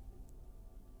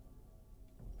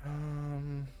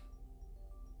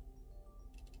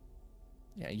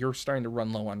 Yeah, you're starting to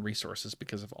run low on resources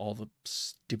because of all the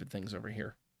stupid things over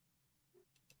here.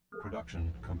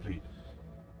 Production complete.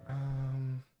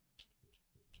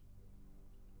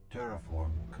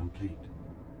 Terraform complete.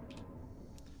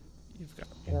 You've got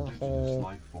a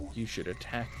borehole. You should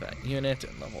attack that unit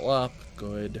and level up.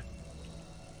 Good.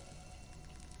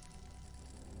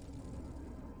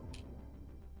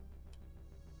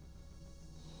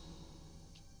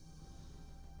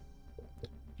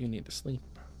 You need to sleep.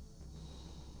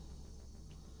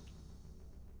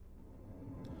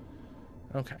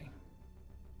 Okay.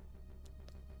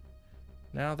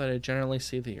 Now that I generally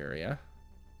see the area,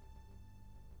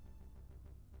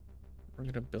 we're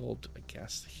going to build, I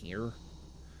guess, here.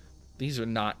 These are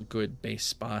not good base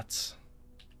spots.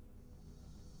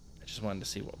 I just wanted to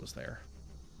see what was there.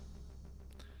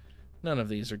 None of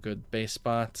these are good base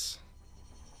spots.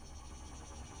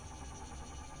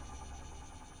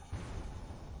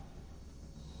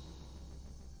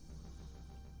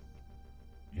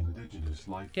 Indigenous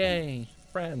life. Yay,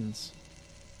 friends.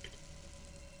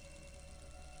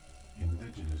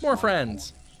 Indigenous More life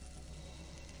friends. forms.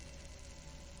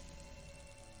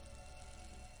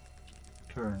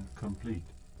 Turn complete.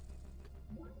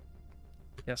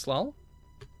 Yes, lol?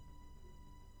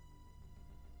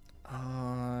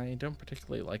 I don't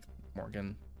particularly like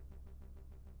Morgan.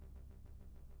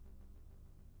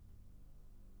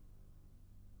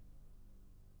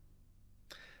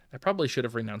 I probably should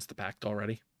have renounced the pact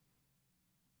already.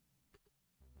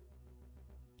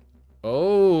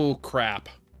 Oh, crap.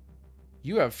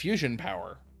 You have fusion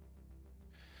power.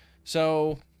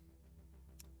 So,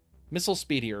 missile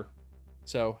speed here.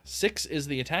 So, 6 is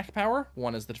the attack power,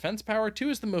 1 is the defense power, 2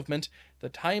 is the movement. The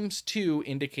times 2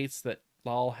 indicates that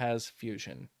Lal has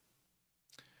fusion.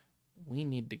 We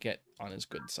need to get on his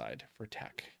good side for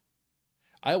tech.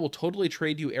 I will totally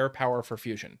trade you air power for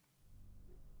fusion.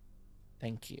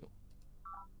 Thank you.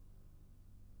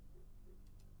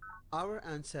 Our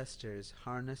ancestors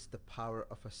harnessed the power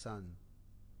of a sun,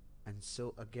 and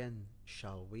so again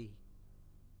shall we.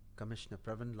 Commissioner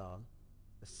Previn Lal,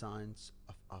 the science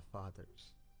of our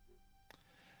fathers.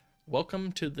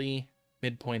 Welcome to the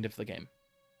midpoint of the game.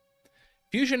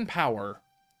 Fusion power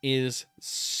is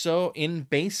so, in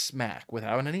base SMAC,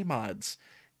 without any mods,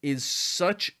 is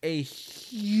such a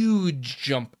huge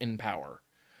jump in power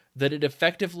that it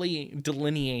effectively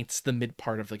delineates the mid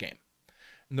part of the game.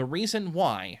 And the reason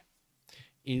why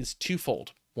is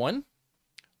twofold. One,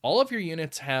 all of your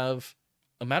units have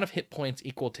amount of hit points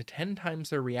equal to 10 times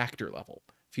their reactor level.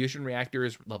 Fusion reactor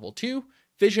is level 2,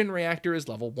 fission reactor is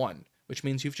level 1, which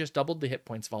means you've just doubled the hit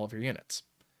points of all of your units.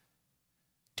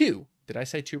 2, did I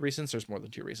say 2 reasons? There's more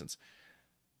than 2 reasons.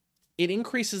 It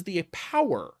increases the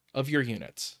power of your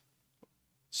units.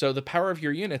 So the power of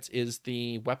your units is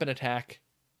the weapon attack,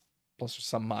 plus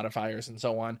some modifiers and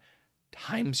so on,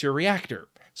 times your reactor.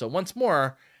 So once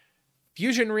more,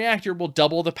 fusion reactor will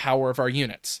double the power of our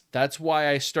units. That's why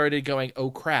I started going, oh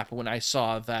crap, when I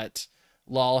saw that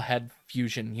Lal had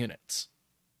fusion units.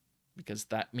 Because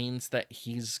that means that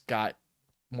he's got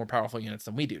more powerful units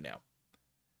than we do now.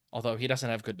 Although he doesn't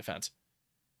have good defense.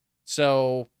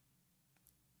 So,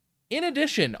 in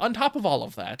addition, on top of all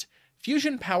of that,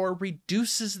 fusion power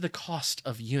reduces the cost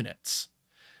of units.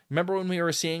 Remember when we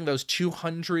were seeing those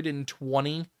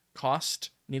 220 cost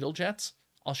needle jets?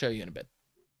 I'll show you in a bit.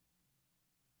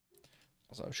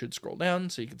 Also, I should scroll down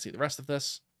so you can see the rest of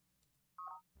this.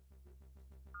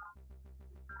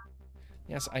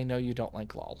 Yes, I know you don't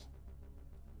like LOL.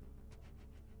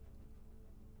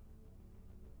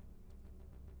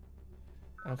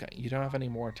 Okay, you don't have any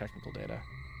more technical data.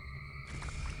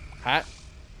 Hat.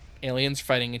 Aliens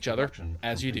fighting each other,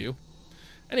 as you do.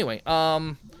 Anyway,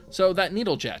 so that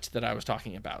needle jet that I was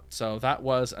talking about. So that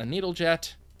was a needle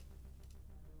jet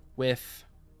with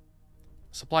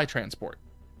supply transport.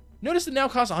 Notice it now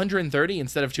costs 130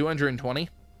 instead of 220.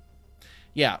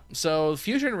 Yeah, so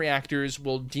fusion reactors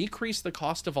will decrease the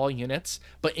cost of all units,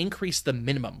 but increase the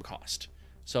minimum cost.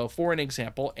 So for an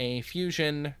example, a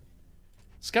fusion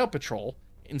scout patrol,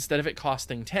 instead of it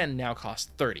costing 10, now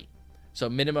costs 30. So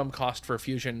minimum cost for a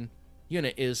fusion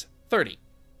unit is 30.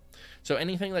 So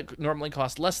anything that normally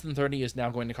costs less than 30 is now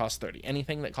going to cost 30.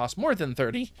 Anything that costs more than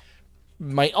 30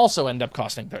 might also end up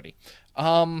costing 30.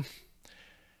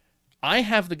 I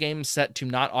have the game set to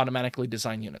not automatically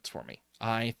design units for me.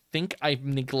 I think I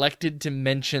neglected to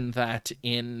mention that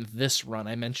in this run.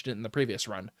 I mentioned it in the previous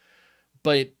run.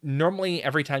 But normally,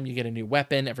 every time you get a new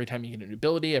weapon, every time you get a new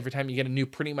ability, every time you get a new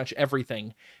pretty much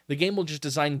everything, the game will just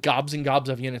design gobs and gobs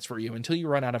of units for you until you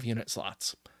run out of unit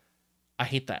slots. I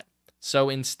hate that. So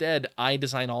instead, I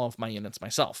design all of my units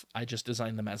myself. I just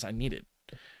design them as I needed.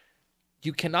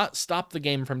 You cannot stop the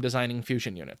game from designing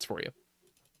fusion units for you.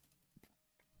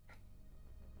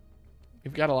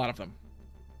 We've got a lot of them.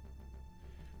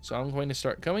 So I'm going to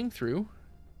start going through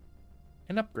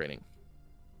and upgrading.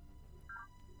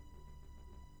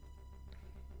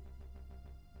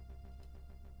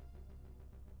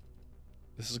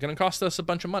 This is going to cost us a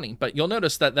bunch of money, but you'll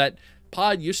notice that that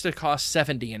pod used to cost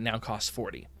 70 and now costs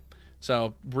 40.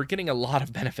 So we're getting a lot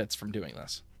of benefits from doing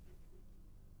this.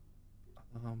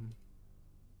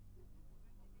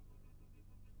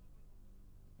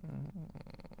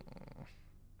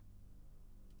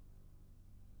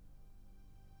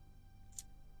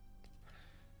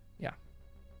 Yeah.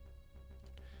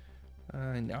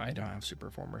 No, I don't have super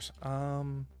formers.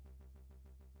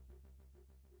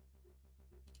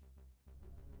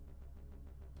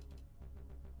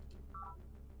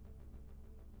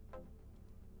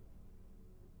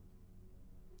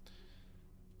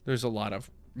 There's a lot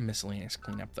of miscellaneous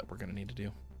cleanup that we're going to need to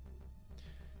do.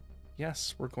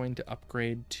 Yes, we're going to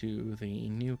upgrade to the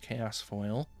new Chaos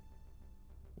Foil,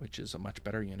 which is a much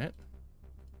better unit.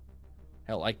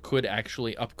 Hell, I could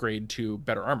actually upgrade to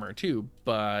better armor too,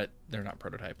 but they're not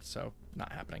prototyped, so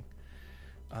not happening.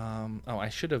 Oh, I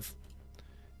should have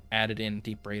added in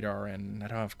Deep Radar, and I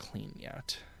don't have Clean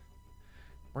yet.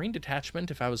 Marine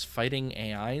Detachment, if I was fighting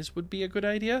AIs, would be a good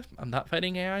idea. I'm not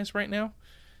fighting AIs right now,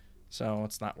 so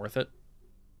it's not worth it.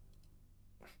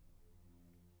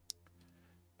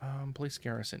 Police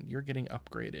garrison, you're getting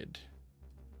upgraded.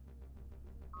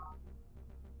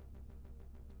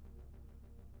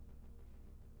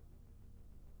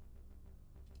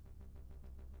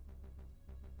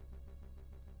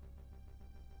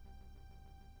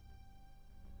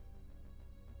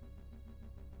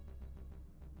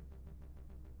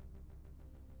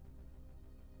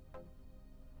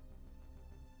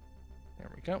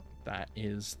 There we go. That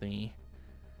is the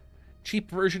cheap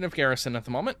version of garrison at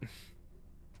the moment.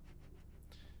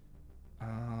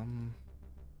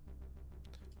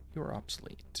 You're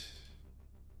obsolete.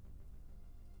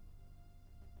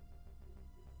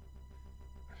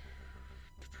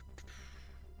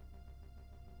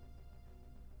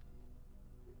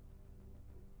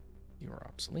 You're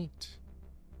obsolete.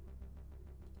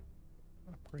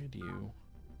 Upgrade you.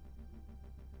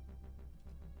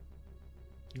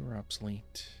 You're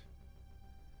obsolete.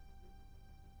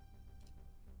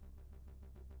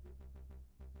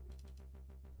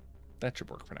 That should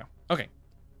work for now. Okay.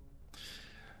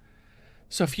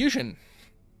 So fusion.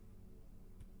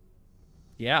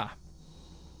 Yeah.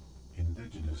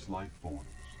 Indigenous life forms.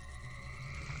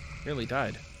 Nearly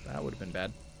died. That would have been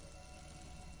bad.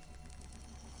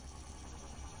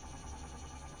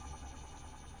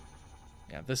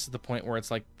 Yeah, this is the point where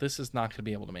it's like, this is not going to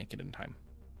be able to make it in time.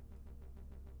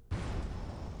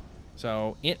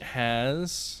 So it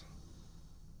has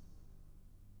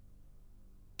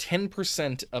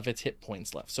 10% of its hit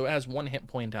points left. So it has 1 hit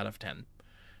point out of 10.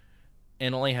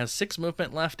 And only has 6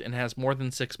 movement left and has more than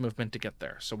 6 movement to get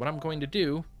there. So what I'm going to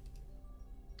do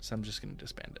is I'm just going to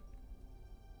disband it.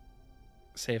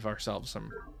 Save ourselves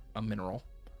a mineral.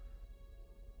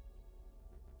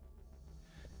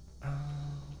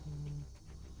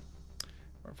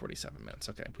 We're 47 minutes.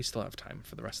 Okay, we still have time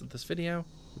for the rest of this video.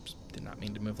 Oops, did not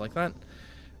mean to move like that.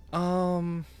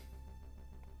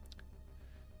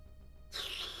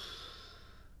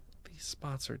 These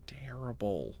spots are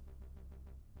terrible.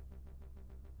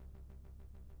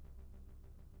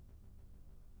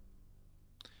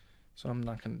 So I'm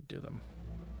not going to do them.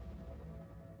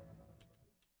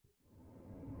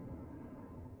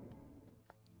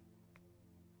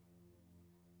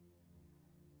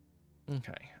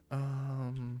 Okay.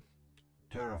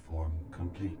 Terraform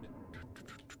complete.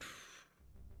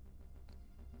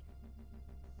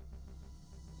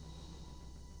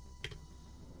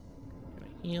 Gonna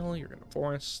heal, you're gonna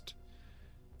forest.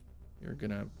 You're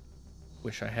gonna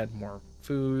wish I had more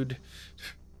food.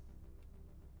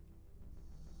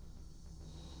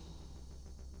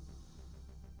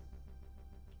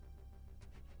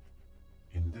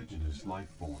 Indigenous life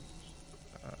forms.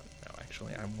 No,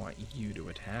 actually, I want you to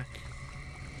attack.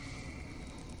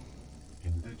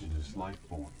 Indigenous life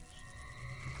forms.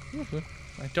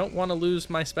 I don't want to lose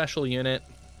my special unit.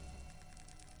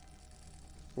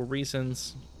 For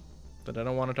reasons that I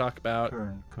don't want to talk about.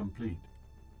 Turn complete.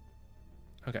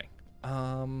 Okay.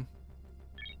 We're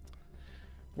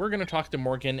going to talk to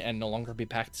Morgan and no longer be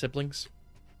pact siblings.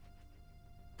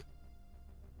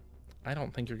 I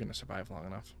don't think you're going to survive long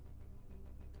enough.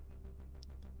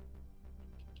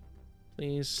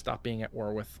 Please stop being at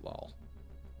war with Lol.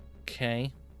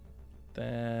 Okay.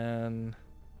 Then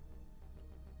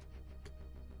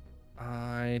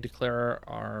I declare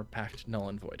our pact null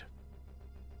and void.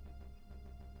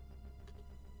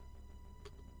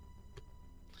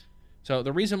 So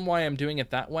the reason why I'm doing it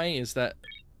that way is that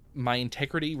my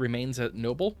integrity remains at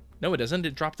noble. No, it doesn't.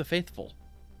 It dropped the faithful.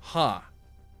 Ha. Huh.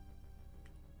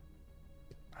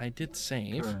 I did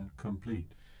save. Turn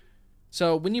complete.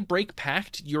 So when you break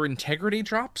pact, your integrity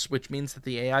drops, which means that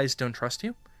the AIs don't trust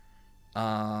you.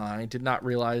 I did not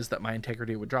realize that my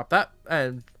integrity would drop that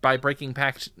by breaking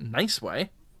pact nice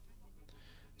way.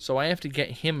 So I have to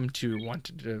get him to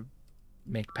want to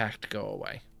make pact go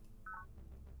away.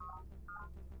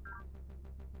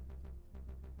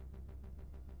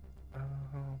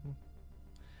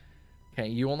 Okay,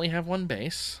 you only have 1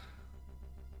 base.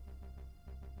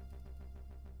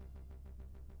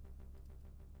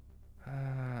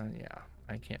 Yeah,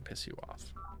 I can't piss you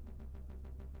off.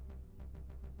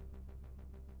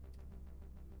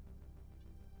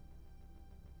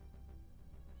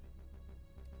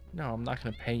 No, I'm not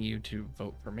going to pay you to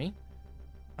vote for me.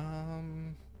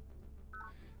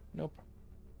 Nope.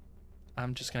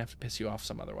 I'm just going to have to piss you off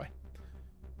some other way.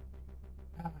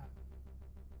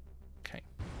 Okay.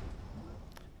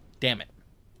 Damn it.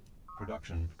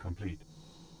 Production complete.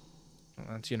 Well,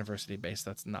 that's university based.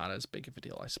 That's not as big of a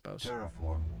deal, I suppose.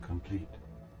 Terraform complete.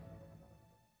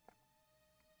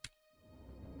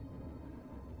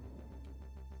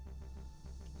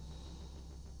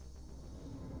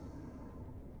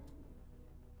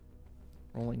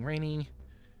 Rolling rainy.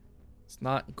 It's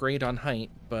not great on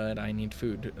height, but I need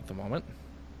food at the moment.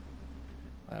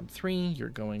 Lab 3, you're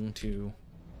going to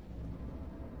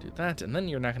do that, and then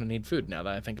you're not going to need food now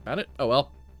that I think about it. Oh,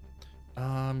 well.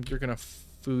 You're going to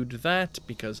food that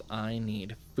because I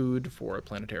need food for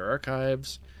Planetary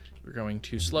Archives. You're going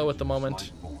too slow at the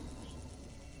moment.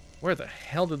 Where the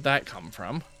hell did that come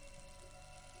from?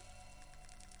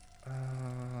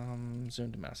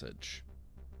 Zoom to message.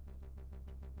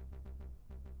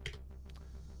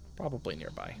 Probably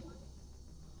nearby.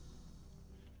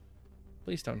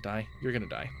 Please don't die. You're gonna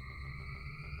die.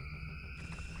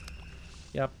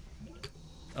 Yep.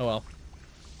 Oh well.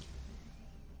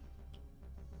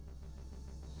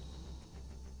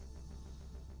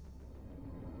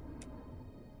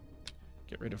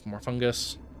 Get rid of more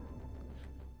fungus.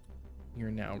 You're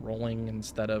now rolling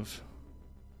instead of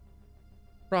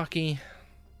rocky.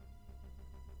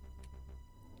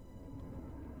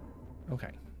 Okay.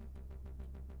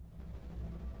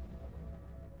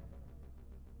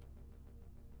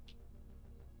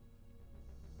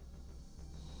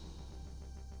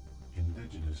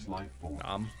 Indigenous life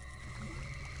form.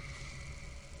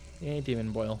 Yay,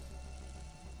 demon boil.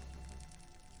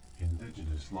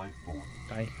 Indigenous life form.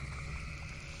 Die.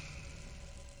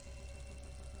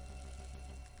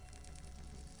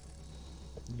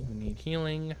 You need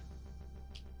healing.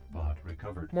 Bot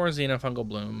recovered. More xenofungal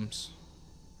blooms.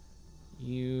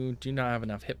 You do not have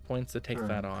enough hit points to take Turn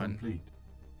that on. complete.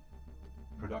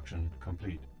 Production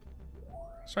complete.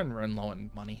 Starting to run low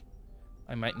on money.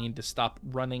 I might need to stop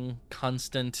running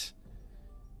constant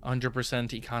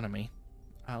 100% economy.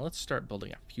 Let's start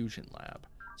building a fusion lab.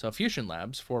 So fusion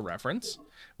labs, for reference,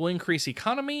 will increase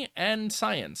economy and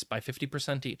science by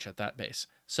 50% each at that base.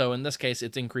 So in this case,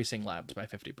 it's increasing labs by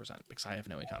 50% because I have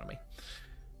no economy.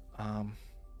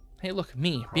 Hey, look,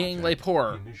 me being Le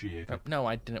Poor. No,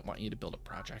 I didn't want you to build a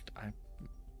project.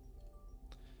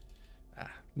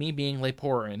 Me being Le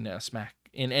Poor in SMAC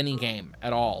in any game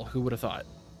at all. Who would have thought?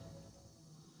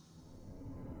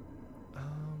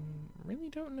 Really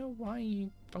don't know why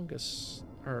fungus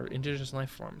or indigenous life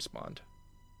form spawned.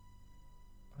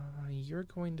 You're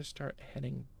going to start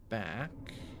heading back.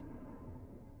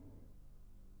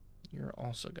 You're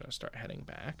also going to start heading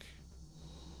back.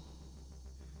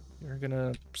 You're going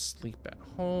to sleep at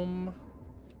home.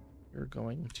 You're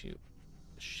going to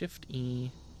Shift E.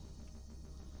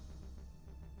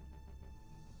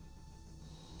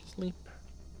 Sleep.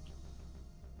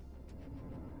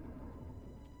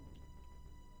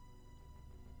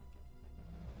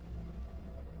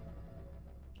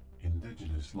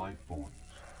 Indigenous life form.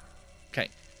 Okay.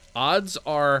 Odds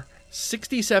are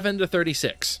 67 to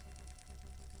 36.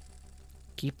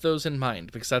 Keep those in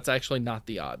mind, because that's actually not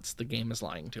the odds. The game is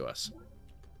lying to us.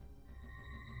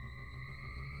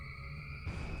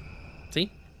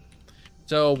 See?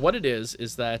 So what it is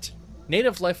that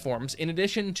native life forms, in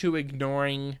addition to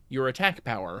ignoring your attack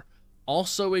power,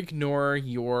 also ignore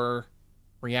your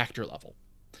reactor level.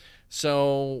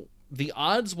 So the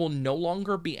odds will no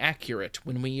longer be accurate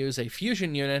when we use a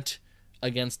fusion unit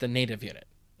against a native unit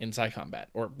in Psi Combat,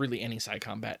 or really any Psi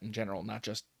Combat in general, not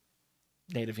just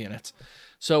native units.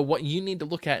 So what you need to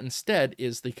look at instead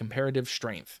is the comparative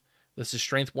strength. This is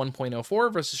strength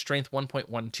 1.04 versus strength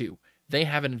 1.12. They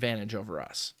have an advantage over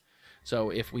us. So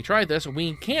if we try this,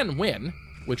 we can win,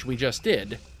 which we just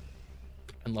did,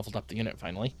 and leveled up the unit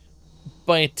finally.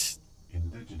 But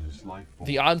Indigenous life form.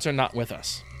 the odds are not with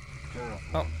us.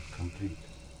 Terraform complete.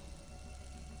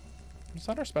 Was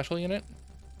that our special unit?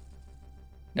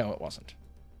 No, it wasn't.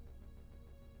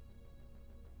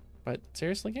 But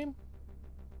seriously, game?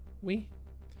 We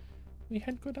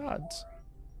had good odds.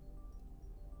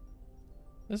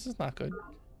 This is not good.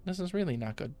 This is really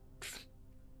not good.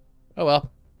 Oh well.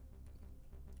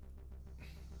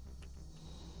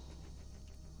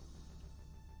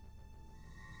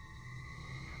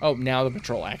 Oh, now the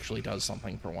patrol actually does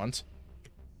something for once.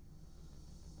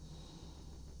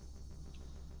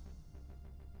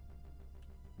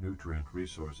 Nutrient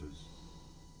resources.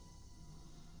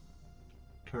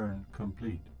 Turn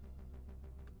complete.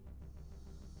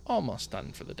 Almost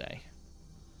done for the day.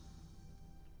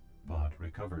 Bot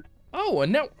recovered. Oh,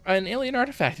 and now an alien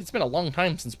artifact. It's been a long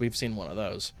time since we've seen one of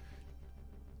those.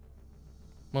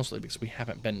 Mostly because we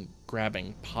haven't been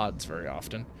grabbing pods very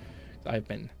often. I've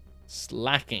been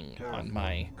slacking on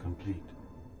my complete.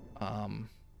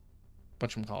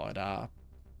 whatchamacallit,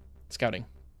 scouting.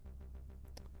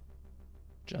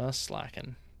 Just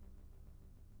slacking.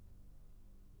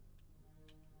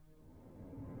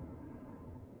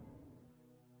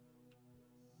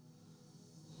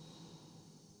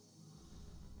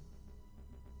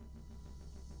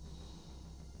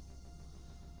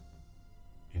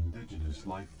 Indigenous Indigenous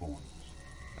life forms.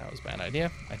 That was a bad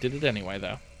idea. I did it anyway,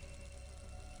 though.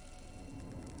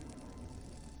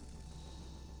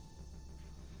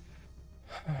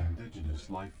 Indigenous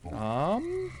life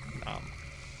forms. At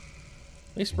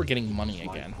least we're getting money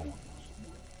again.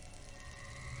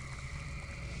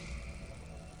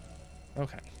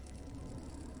 Okay.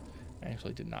 I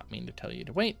actually did not mean to tell you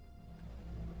to wait.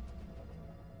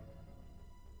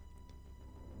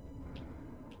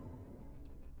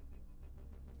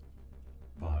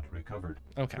 Bot recovered.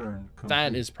 Okay. Turn That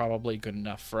complete. is probably good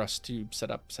enough for us to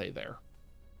set up, say, there.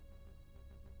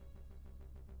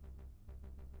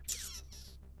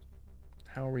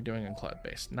 How are we doing on cloud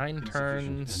base? 9 Insufficient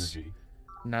turns. energy.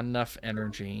 Not enough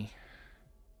energy.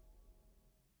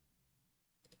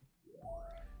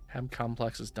 Hab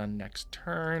complex is done next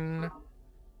turn.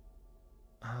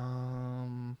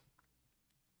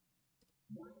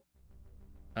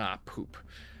 Poop.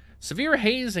 Severe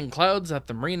haze and clouds at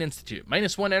the Marine Institute.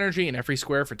 -1 energy in every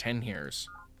square for 10 years.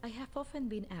 I have often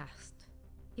been asked,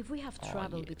 if we have Oh,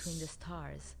 traveled between the yes.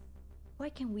 stars, why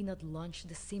can we not launch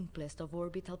the simplest of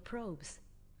orbital probes?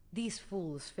 These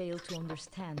fools fail to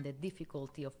understand the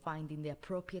difficulty of finding the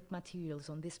appropriate materials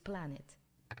on this planet,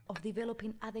 of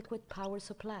developing adequate power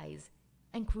supplies,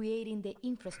 and creating the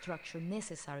infrastructure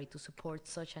necessary to support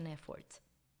such an effort.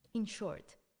 In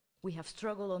short, we have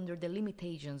struggled under the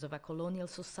limitations of a colonial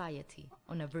society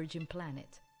on a virgin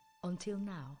planet, until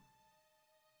now.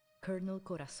 Colonel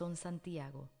Corazon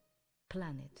Santiago,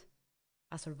 Planet,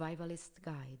 a survivalist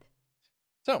guide.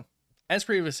 So, as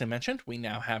previously mentioned, we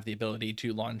now have the ability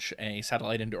to launch a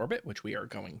satellite into orbit, which we are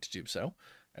going to do so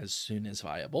as soon as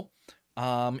viable.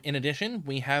 In addition,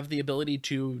 we have the ability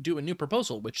to do a new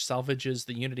proposal, which salvages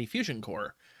the Unity Fusion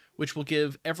Core, which will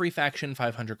give every faction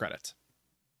 500 credits.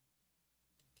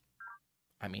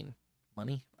 I mean,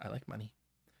 money. I like money.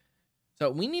 So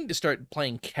we need to start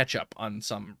playing catch-up on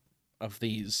some of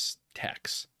these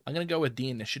techs. I'm going to go with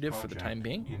D-Initiative for the time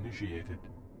being. Initiated.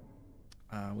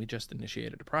 We just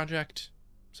initiated a project.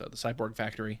 So the Cyborg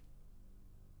Factory.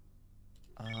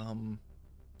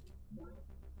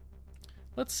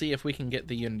 Let's see if we can get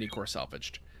the Unity Core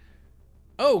salvaged.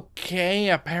 Okay,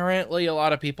 apparently a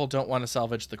lot of people don't want to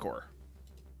salvage the core.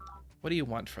 What do you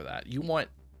want for that? You want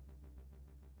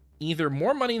either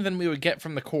more money than we would get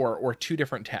from the core or 2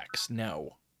 different techs.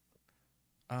 No.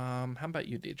 How about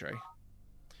you, DJ?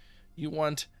 You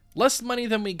want less money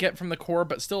than we get from the core,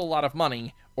 but still a lot of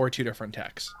money, or 2 different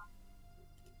techs.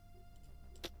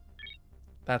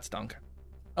 That stunk.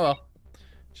 Oh well.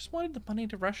 Just wanted the money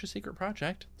to rush a secret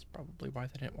project. That's probably why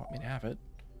they didn't want me to have it.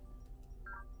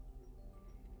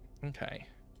 Okay.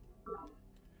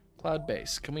 Cloud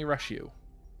base. Can we rush you?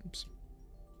 Oops.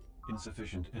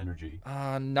 Insufficient energy.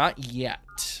 Not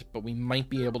yet, but we might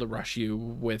be able to rush you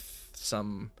with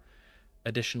some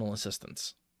additional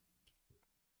assistance.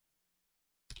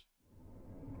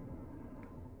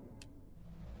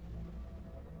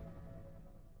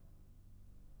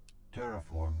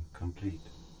 Terraform complete.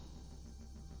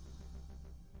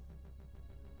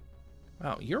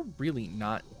 Wow, you're really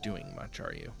not doing much,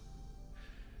 are you?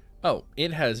 Oh,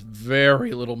 it has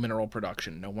very little mineral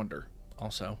production. No wonder.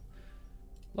 Also,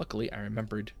 luckily, I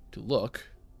remembered to look.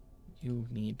 You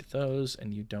need those,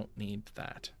 and you don't need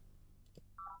that.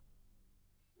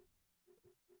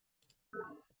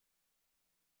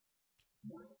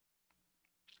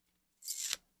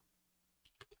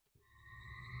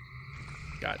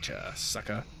 Gotcha,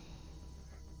 sucker.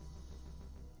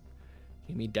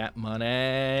 Give me that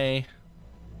money.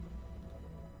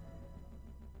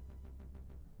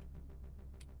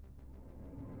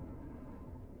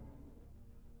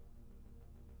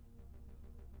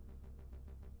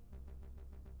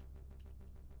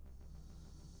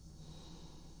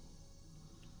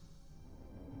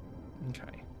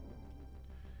 Okay.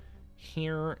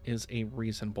 Here is a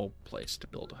reasonable place to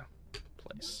build a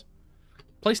place.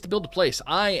 Place to build a place.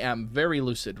 I am very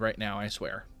lucid right now, I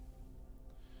swear.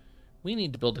 We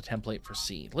need to build a template for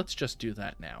C. Let's just do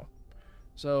that now.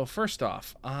 So first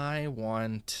off, I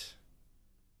want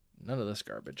none of this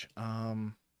garbage.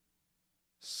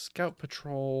 Scout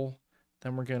patrol.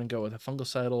 Then we're going to go with a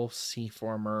fungicidal C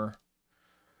former.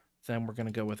 Then we're going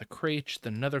to go with a crate,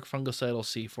 then another fungicidal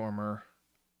C former.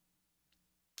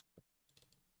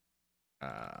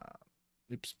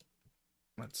 Oops.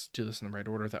 Let's do this in the right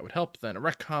order. That would help. Then a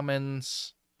rec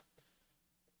commons.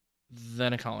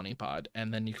 Then a colony pod.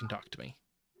 And then you can talk to me.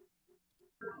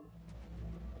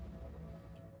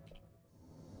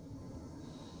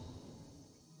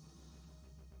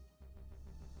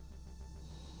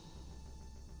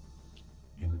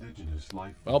 Indigenous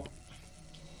life. Well.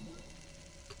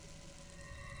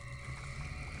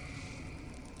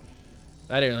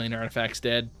 That alien artifact's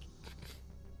dead.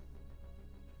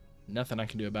 Nothing I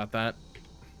can do about that.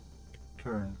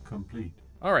 Turn complete.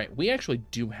 All right, we actually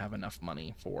do have enough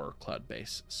money for Cloud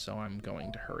Base, so I'm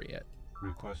going to hurry it.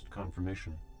 Request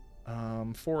confirmation.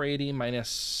 480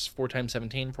 minus 4 times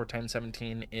 17. 4 times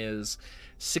 17 is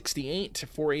 68.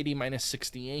 480 minus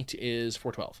 68 is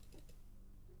 412.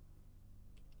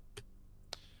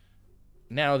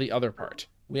 Now the other part.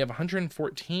 We have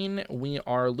 114. We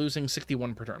are losing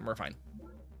 61 per turn. We're fine.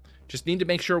 Just need to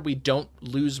make sure we don't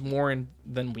lose more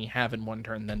than we have in one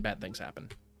turn, then bad things happen.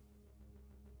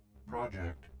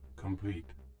 Project complete.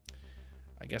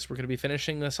 I guess we're going to be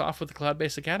finishing this off with the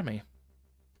Cloud-Based Academy.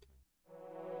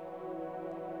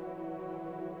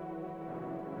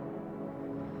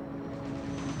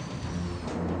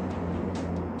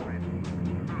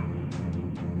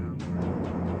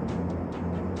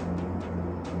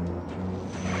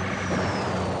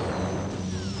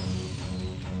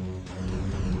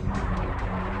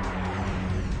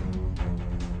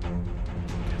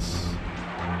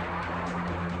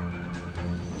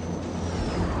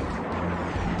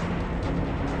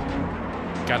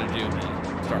 Gotta do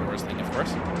the Star Wars thing, of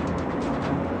course.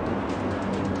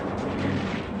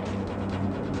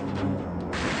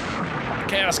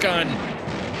 Chaos Gun!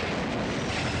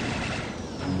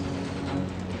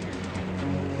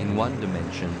 In one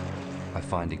dimension, I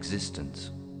find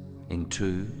existence. In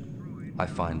two, I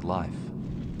find life.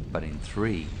 But in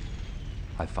three,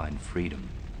 I find freedom.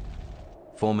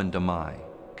 Foreman Damai,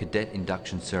 Cadet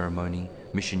Induction Ceremony,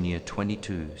 Mission Year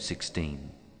 2216.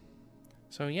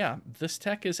 So yeah, this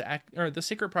tech is, the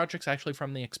secret project's actually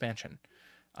from the expansion,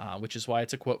 which is why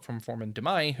it's a quote from Foreman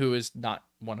Demai, who is not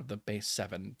one of the base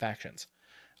 7 factions.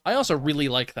 I also really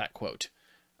like that quote.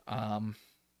 It's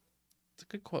a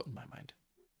good quote in my mind.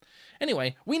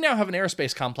 Anyway, we now have an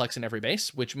aerospace complex in every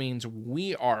base, which means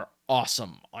we are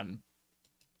awesome on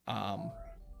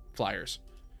flyers.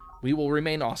 We will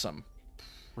remain awesome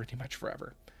pretty much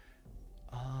forever.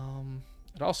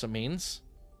 It also means...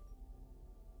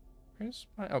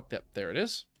 oh, yep, there it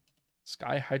is.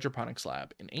 Sky Hydroponics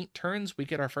Lab. In 8 turns, we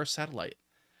get our first satellite.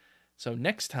 So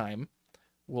next time,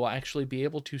 we'll actually be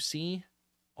able to see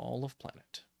all of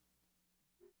planet.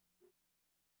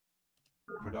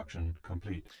 Production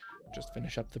complete. Just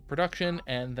finish up the production,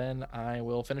 and then I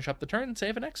will finish up the turn,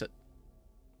 save, and exit.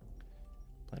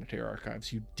 Planetary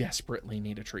Archives, you desperately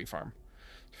need a tree farm.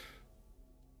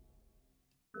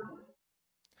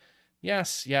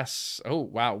 Yes, yes. Oh,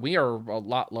 wow. We are a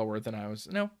lot lower than I was.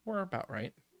 No, we're about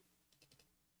right.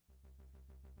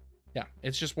 Yeah,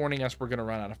 it's just warning us we're going to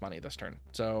run out of money this turn.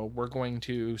 So we're going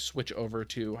to switch over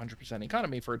to 100%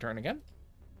 economy for a turn again,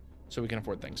 so we can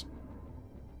afford things.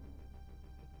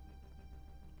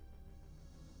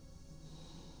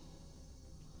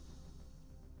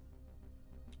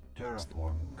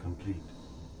 Terraform complete.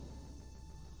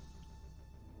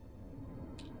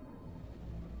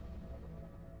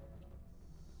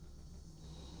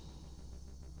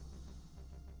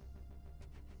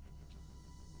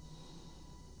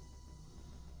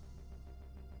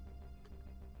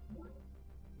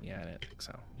 Yeah, I didn't think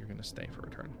so. You're going to stay for a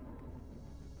turn.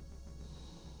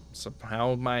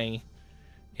 Somehow my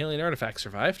alien artifact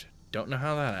survived. Don't know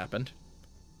how that happened.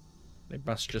 They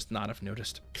must just not have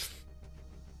noticed.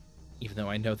 Even though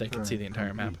I know they can see the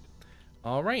entire map.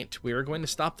 All right, we are going to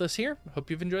stop this here.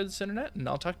 Hope you've enjoyed this internet, and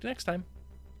I'll talk to you next time.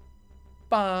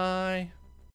 Bye.